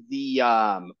like the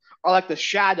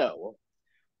shadow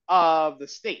of the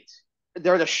state.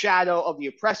 They're the shadow of the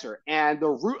oppressor, and the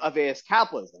root of it is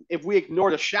capitalism. If we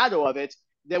ignore the shadow of it,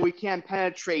 then we can't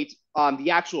penetrate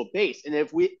the actual base. And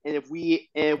if we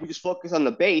just focus on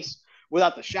the base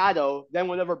without the shadow, then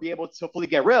we'll never be able to fully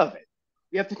get rid of it.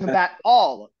 We have to combat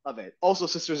all of it. Also,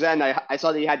 Sister Zen, I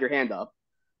saw that you had your hand up.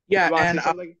 Yeah, you and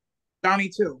Johnny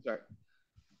too. Sorry.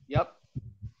 Yep.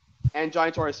 And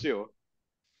Johnny Torres too.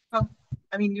 Oh,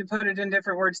 I mean, you put it in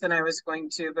different words than I was going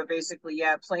to, but basically,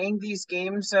 yeah, playing these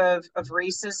games of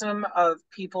racism, of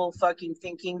people fucking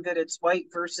thinking that it's white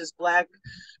versus black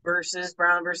versus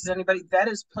brown versus anybody, that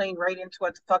is playing right into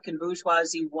what the fucking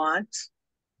bourgeoisie want.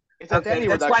 It's okay,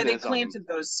 that's why they planted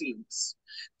those seeds.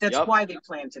 That's why they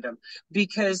planted them.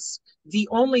 Because the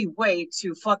only way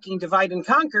to fucking divide and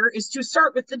conquer is to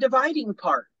start with the dividing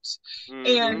part.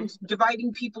 And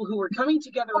dividing people who are coming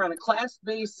together on a class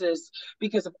basis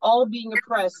because of all being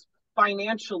oppressed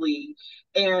financially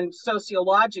and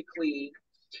sociologically.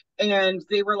 And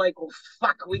they were like, well,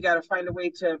 fuck, we got to find a way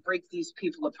to break these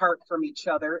people apart from each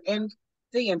other. And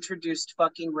they introduced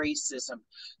fucking racism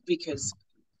because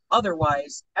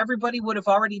otherwise, everybody would have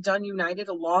already done united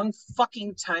a long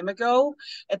fucking time ago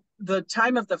at the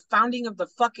time of the founding of the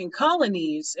fucking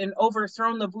colonies and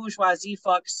overthrown the bourgeoisie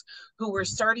fucks who were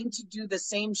starting to do the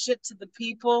same shit to the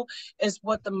people as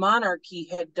what the monarchy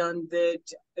had done that,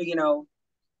 you know,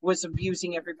 was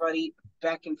abusing everybody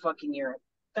back in fucking Europe.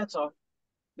 That's all.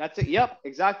 That's it. Yep,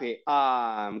 exactly.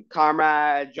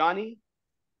 Comrade Johnny,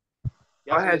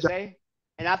 you have to say?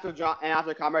 And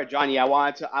after Comrade Johnny, I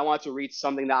want to read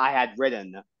something that I had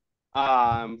written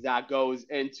that goes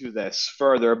into this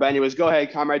further. But anyways, go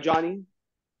ahead, Comrade Johnny.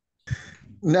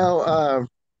 No,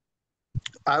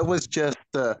 I was just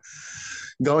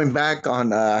going back on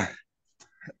the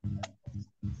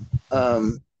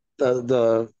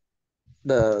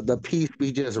piece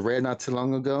we just read not too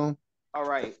long ago. All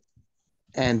right.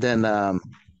 And then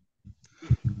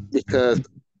because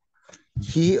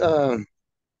he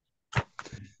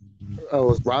oh, it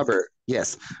was Robert.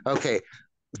 Yes. Okay.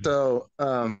 So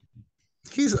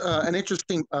he's an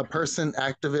interesting person,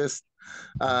 activist.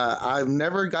 I've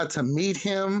never got to meet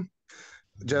him,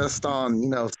 just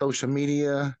on social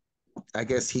media. I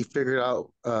guess he figured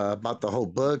out about the whole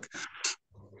book,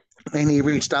 and he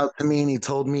reached out to me and he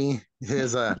told me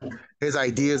his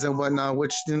ideas and whatnot,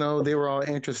 which they were all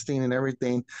interesting and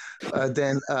everything.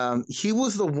 Then he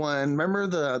was the one. Remember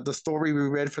the story we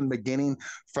read from the beginning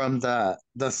from the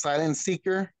Silent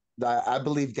Seeker? I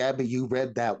believe, Gabby, you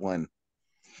read that one.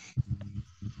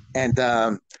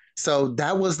 And so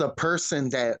that was the person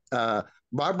that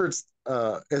Roberts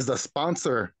is the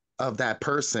sponsor of that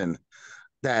person,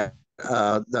 that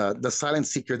the Silent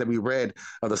Seeker that we read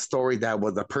of the story, that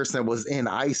was the person that was in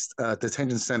ICE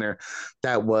detention center,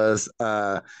 that was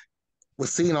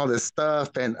seeing all this stuff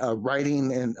and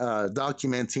writing and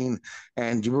documenting,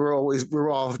 and we were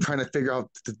all trying to figure out,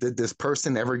 did this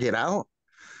person ever get out?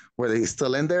 Were they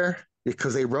still in there?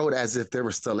 Because they wrote as if they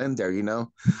were still in there,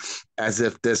 as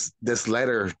if this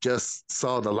letter just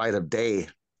saw the light of day.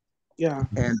 Yeah.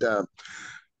 And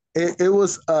it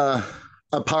was a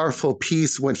powerful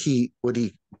piece when he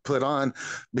put on,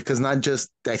 because not just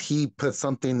that he put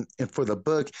something in for the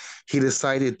book, he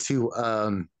decided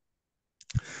to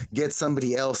get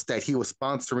somebody else that he was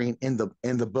sponsoring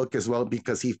in the book as well,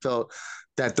 because he felt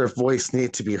that their voice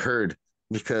needed to be heard.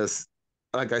 Because,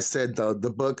 like I said, the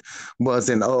book was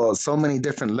in so many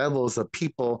different levels of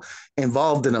people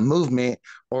involved in a movement,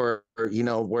 or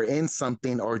were in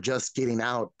something, or just getting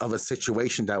out of a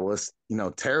situation that was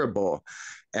terrible,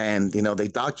 and they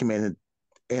documented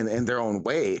in their own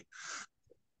way.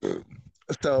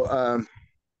 So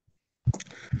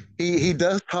he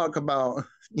does talk about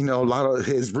a lot of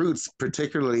his roots,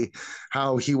 particularly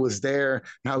how he was there,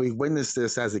 how he witnessed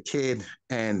this as a kid,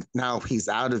 and now he's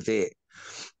out of it,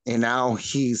 and now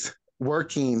he's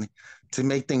working to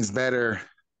make things better.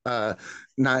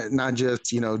 Not just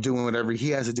doing whatever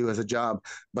he has to do as a job,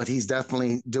 but he's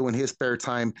definitely doing his spare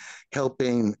time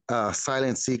helping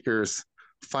silent seekers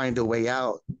find a way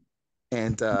out,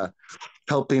 and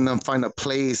helping them find a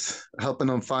place, helping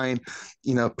them find,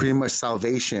 pretty much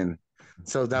salvation.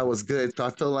 So that was good. So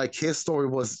I feel like his story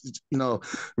was,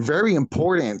 very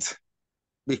important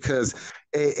because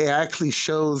it actually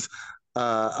shows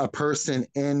a person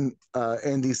in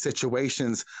these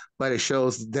situations, but it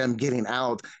shows them getting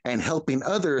out and helping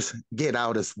others get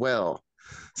out as well.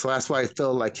 So that's why I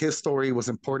felt like his story was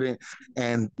important,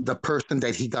 and the person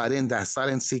that he got in, that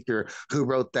silent seeker who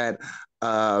wrote that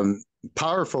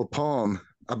powerful poem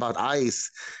about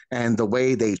ICE and the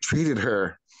way they treated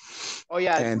her. Oh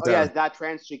yeah, And that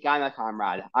trans Chicana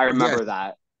comrade. I yes, remember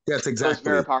that. yes, It was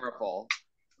very exactly. powerful.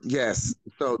 Yes.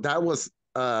 So that was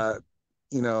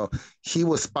he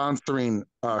was sponsoring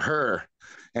her,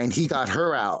 and he got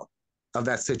her out of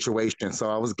that situation. So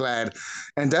I was glad.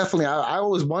 And definitely I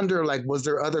always wonder, like, was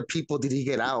there other people did he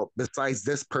get out besides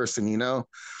this person,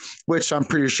 which I'm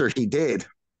pretty sure he did.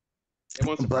 It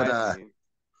won't But surprise me.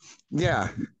 yeah.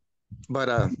 But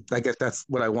I guess that's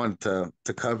what I wanted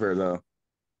to cover though.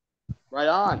 Right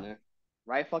on.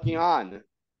 Right fucking on.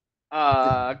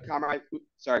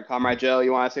 Comrade Joe,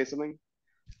 you want to say something?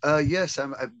 Yes, I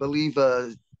believe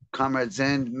Comrade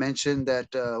Zen mentioned that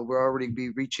we're already be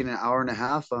reaching an hour and a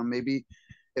half. Maybe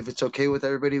if it's okay with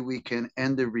everybody, we can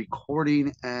end the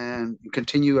recording and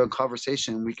continue a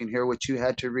conversation. We can hear what you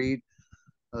had to read,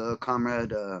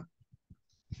 Comrade.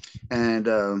 And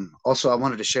also, I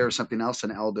wanted to share something else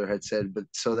an elder had said, but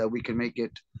so that we can make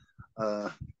it uh,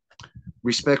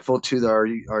 respectful to our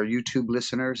YouTube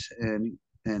listeners and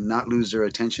not lose their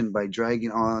attention by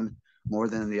dragging on more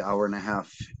than the hour and a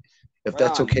half. If Right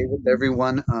that's on. okay with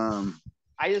everyone.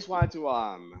 I just wanted to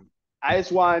I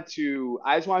just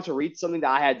wanted to read something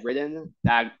that I had written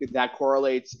that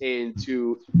correlates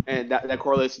into that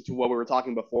correlates into what we were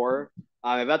talking before.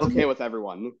 If that's okay with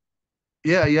everyone,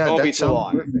 Yeah, it won't be that too sounds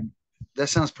long. perfect. That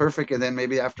sounds perfect. And then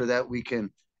maybe after that we can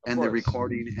Of end the course.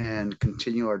 recording and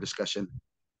continue our discussion.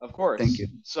 Of course. Thank you.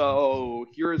 So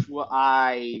here's what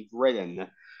I've written.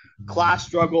 Class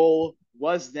struggle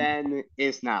was then,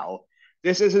 is now.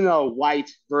 This isn't a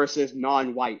white versus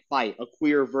non-white fight, a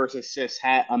queer versus cis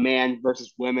het, a man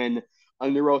versus women, a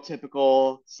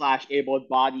neurotypical slash able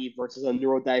body versus a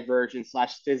neurodivergent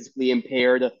slash physically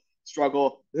impaired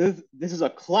struggle. This is a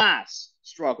class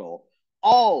struggle.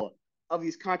 All of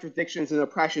these contradictions and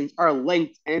oppressions are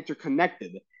linked and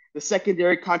interconnected. The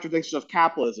secondary contradictions of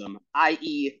capitalism,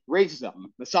 i.e., racism,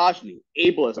 misogyny,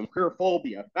 ableism,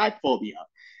 queerphobia, fatphobia,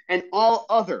 and all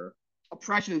other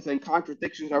oppressions and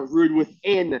contradictions are rooted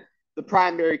within the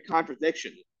primary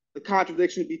contradiction, the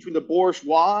contradiction between the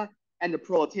bourgeois and the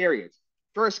proletariat.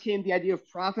 First came the idea of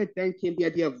profit, then came the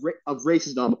idea of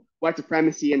racism, white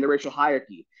supremacy, and the racial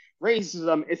hierarchy.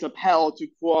 Racism is upheld to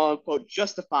quote unquote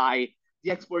justify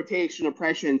the exploitation,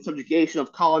 oppression, subjugation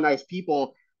of colonized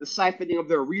people, the siphoning of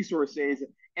their resources,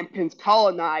 and pins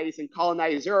colonized and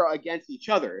colonizer against each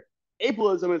other.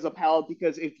 Ableism is upheld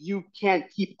because if you can't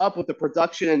keep up with the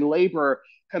production and labor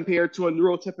compared to a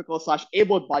neurotypical slash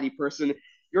able-bodied person,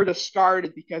 you're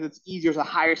discarded because it's easier to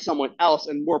hire someone else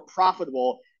and more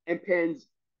profitable, and pins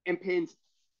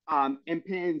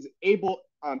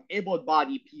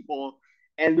able-bodied people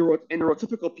and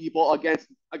neurotypical people against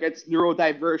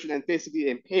neurodivergent and physically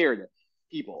impaired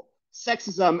people.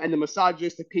 Sexism and the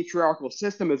misogynistic patriarchal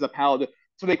system is upheld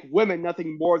to make women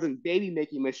nothing more than baby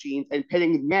making machines and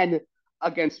pitting men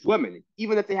against women,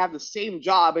 even if they have the same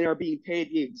job and are being paid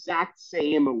the exact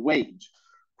same wage.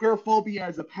 Queerphobia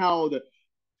is upheld.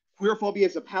 Queerphobia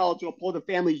is upheld to uphold the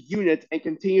family unit and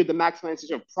continue the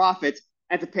maximization of profits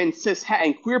and to pin cis het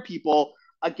and queer people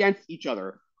against each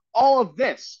other. All of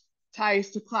this ties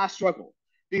to class struggle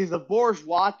because the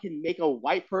bourgeois can make a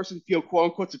white person feel quote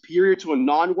unquote superior to a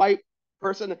non-white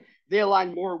person. They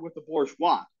align more with the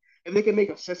bourgeois. If they can make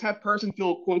a cishet person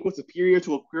feel quote unquote superior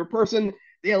to a queer person,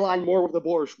 they align more with the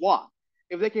bourgeois.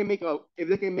 If they can make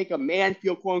a man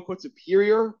feel quote unquote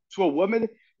superior to a woman,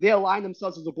 they align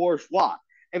themselves with the bourgeois.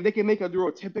 If they can make a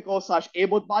neurotypical slash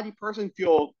able-bodied person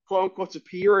feel quote unquote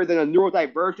superior than a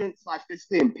neurodivergent slash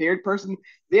physically impaired person,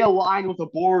 they align with the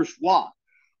bourgeois.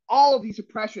 All of these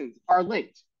oppressions are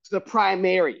linked to the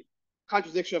primary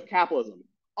contradiction of capitalism.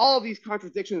 All of these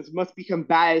contradictions must be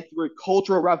combated through a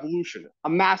cultural revolution, a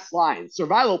mass line,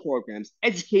 survival programs,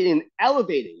 educating and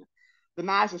elevating the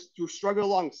masses through struggle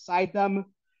alongside them,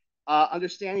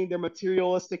 understanding their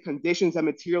materialistic conditions and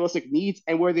materialistic needs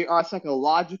and where they are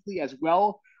psychologically as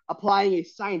well, applying a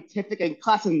scientific and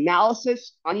class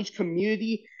analysis on each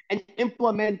community, and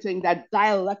implementing that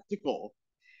dialectical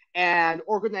and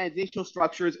organizational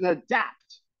structures and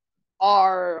adapt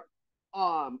our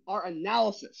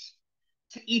analysis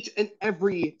to each and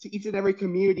every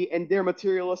community and their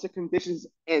materialistic conditions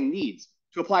and needs.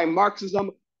 to apply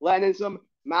Marxism, Leninism,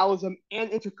 Maoism, and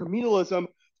intercommunalism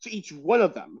to each one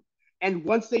of them. And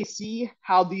once they see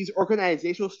how these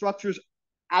organizational structures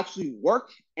actually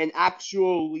work and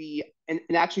actually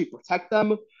protect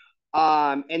them,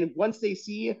 and once they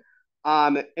see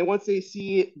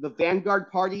the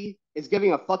Vanguard Party is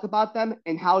giving a fuck about them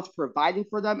and how it's providing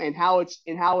for them and how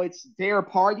it's their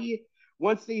party,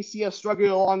 once they see us struggling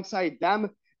alongside them,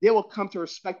 they will come to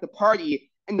respect the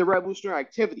party and the revolutionary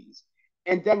activities.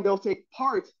 And then they'll take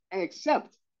part and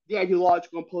accept the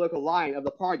ideological and political line of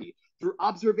the party through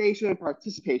observation and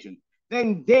participation.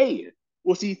 Then they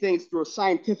will see things through a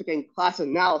scientific and class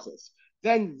analysis.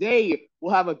 Then they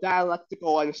will have a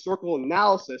dialectical and historical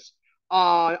analysis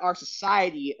on our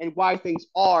society and why things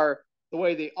are the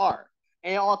way they are.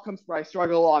 And it all comes by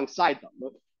struggling alongside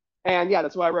them. And yeah,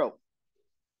 that's what I wrote.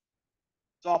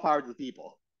 It's all power to the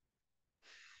people.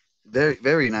 Very,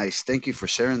 very nice. Thank you for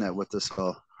sharing that with us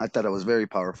all. I thought it was very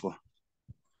powerful.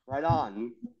 Right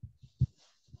on.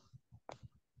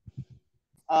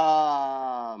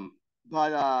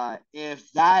 But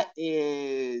if that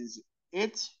is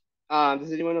it,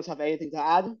 does anyone else have anything to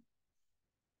add?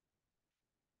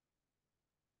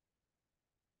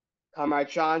 Comrade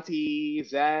Shanti,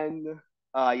 Zen,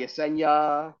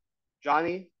 Yesenia,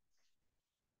 Johnny?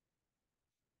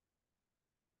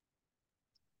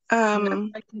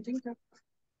 I can think of.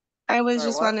 I was Sorry,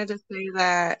 just what? wanted to say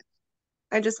that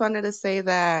I just wanted to say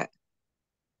that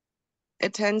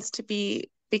it tends to be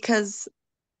because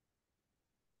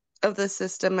of the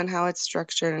system and how it's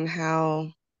structured and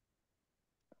how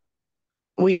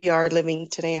we are living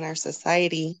today in our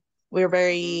society. We're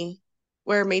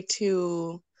made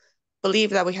to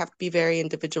believe that we have to be very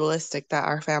individualistic, that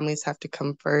our families have to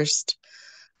come first,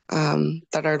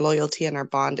 that our loyalty and our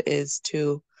bond is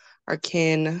to our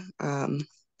kin,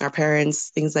 our parents,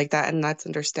 things like that. And that's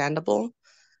understandable.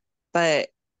 But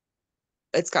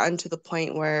it's gotten to the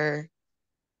point where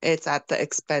it's at the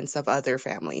expense of other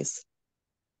families.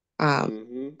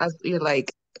 As you're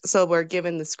like, so we're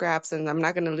given the scraps, and I'm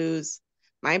not going to lose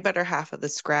my better half of the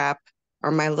scrap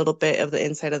or my little bit of the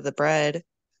inside of the bread,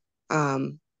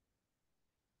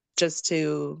 just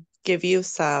to give you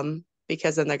some,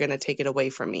 because then they're going to take it away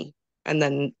from me, and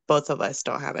then both of us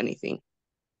don't have anything.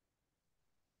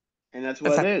 And that's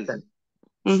what it is.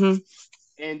 Mm-hmm.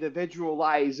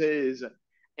 Individualizes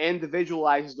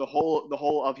the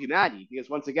whole of humanity, because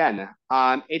once again,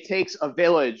 it takes a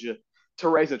village to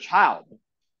raise a child.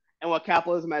 And what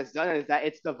capitalism has done is that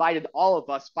it's divided all of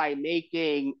us by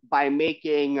making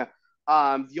the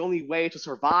only way to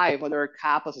survive under a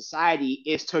capitalist society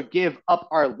is to give up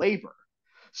our labor.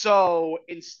 So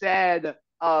instead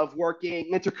of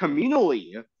working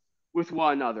intercommunally with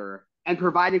one another and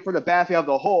providing for the benefit of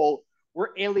the whole,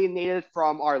 we're alienated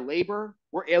from our labor,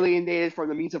 we're alienated from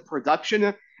the means of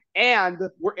production, and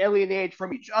we're alienated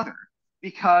from each other.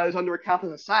 Because under a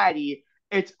capitalist society,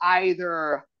 it's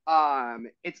either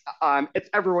it's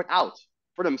everyone out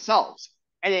for themselves,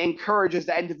 and it encourages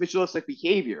the individualistic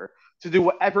behavior to do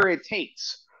whatever it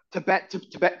takes to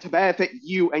benefit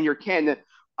you and your kin,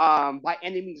 by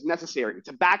any means necessary,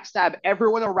 to backstab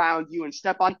everyone around you and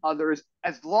step on others,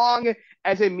 as long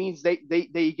as it means they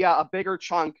get a bigger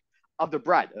chunk of the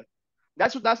bread.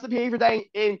 That's the behavior that it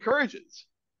encourages.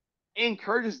 It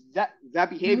encourages that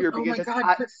behavior because oh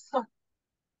my God,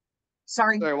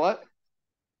 sorry. Sorry, what?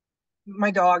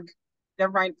 My dog.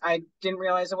 Never mind. I didn't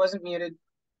realize I wasn't muted.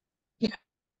 Yeah.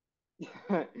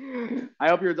 I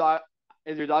hope your dog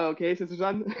okay, Sister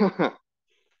Son?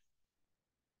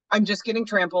 I'm just getting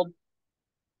trampled.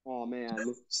 Oh man.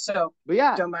 So, but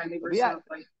yeah, don't mind me for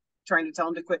like trying to tell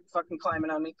him to quit fucking climbing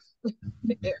on me.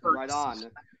 It hurts. Right on.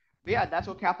 But yeah, that's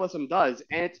what capitalism does,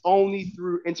 and it's only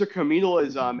through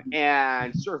intercommunalism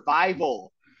and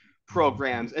survival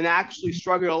programs and actually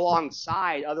struggling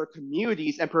alongside other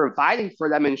communities and providing for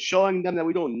them and showing them that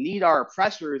we don't need our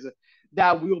oppressors,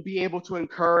 that we will be able to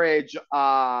encourage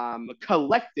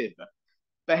collective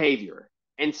behavior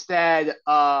instead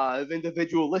of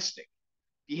individualistic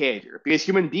behavior, because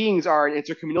human beings are an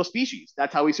intercommunal species.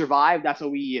 That's how we survive, that's how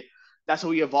we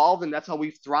evolved, and that's how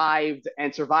we've thrived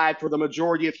and survived for the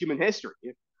majority of human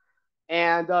history.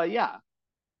 And yeah.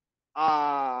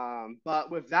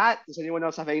 But with that, does anyone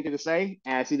else have anything to say?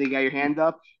 And I see they got your hand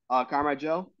up. Comrade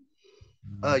Joe?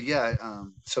 Yeah.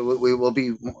 So we will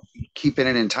be keeping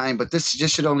it in time, but this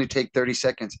just should only take 30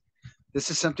 seconds. This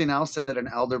is something else that an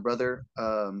elder brother,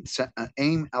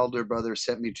 AIM elder brother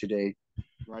sent me today.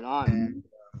 Right on. And,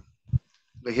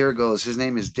 but here it goes. His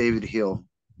name is David Hill.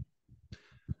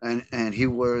 And he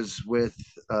was with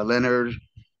Leonard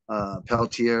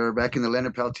Peltier back in the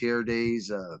Leonard Peltier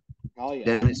days. Oh yeah.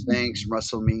 Dennis Banks,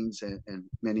 Russell Means, and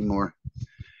many more.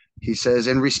 He says,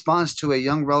 in response to a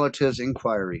young relative's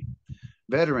inquiry,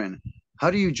 veteran,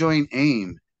 how do you join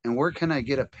AIM and where can I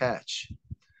get a patch?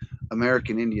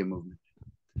 American Indian Movement.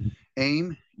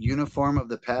 AIM, uniform of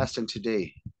the past and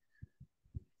today.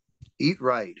 Eat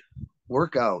right,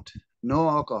 work out, no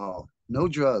alcohol, no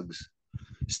drugs,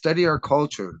 study our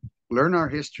culture, learn our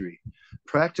history,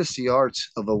 practice the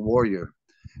arts of a warrior,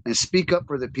 and speak up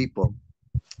for the people,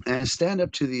 and stand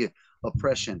up to the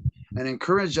oppression, and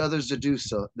encourage others to do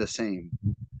so the same.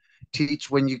 Teach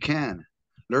when you can,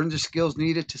 learn the skills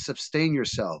needed to sustain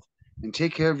yourself, and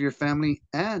take care of your family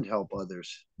and help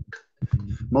others.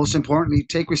 Most importantly,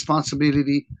 take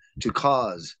responsibility to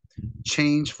cause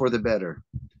change for the better.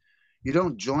 You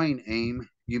don't join AIM,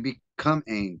 you become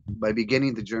AIM by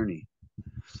beginning the journey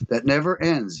that never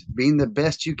ends, being the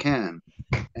best you can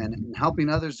and helping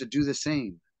others to do the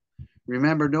same.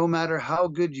 Remember, no matter how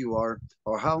good you are,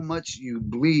 or how much you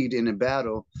bleed in a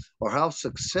battle, or how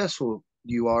successful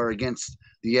you are against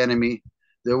the enemy,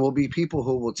 there will be people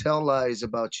who will tell lies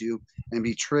about you and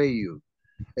betray you.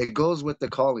 It goes with the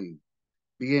calling.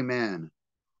 Be a man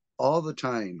all the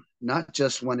time, not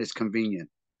just when it's convenient.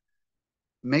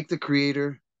 Make the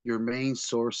Creator your main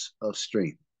source of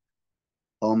strength.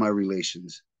 All my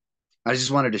relations. I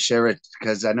just wanted to share it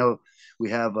because I know we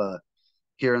have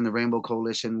here in the Rainbow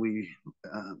Coalition, we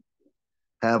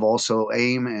have also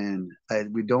AIM, and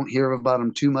we don't hear about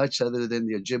them too much other than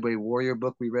the Ojibwe Warrior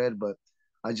book we read, but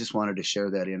I just wanted to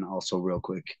share that in also real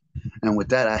quick. And with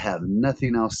that, I have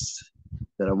nothing else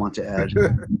that I want to add.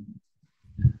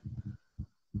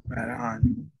 Right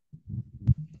on.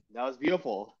 That was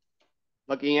beautiful.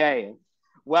 Looking A.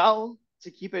 Well,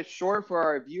 to keep it short for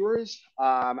our viewers,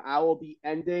 I will be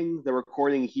ending the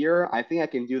recording here. I think I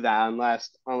can do that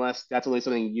unless that's only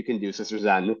something you can do, Sister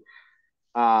Zen. You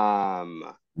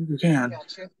can.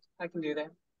 Gotcha. I can do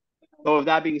that. But with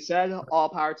that being said, all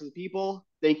power to the people.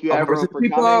 Thank you All power everyone to for the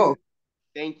coming. people.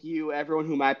 Thank you everyone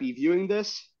who might be viewing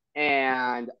this,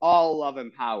 and all love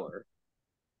and power.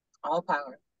 All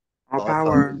power. All All power.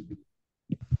 power.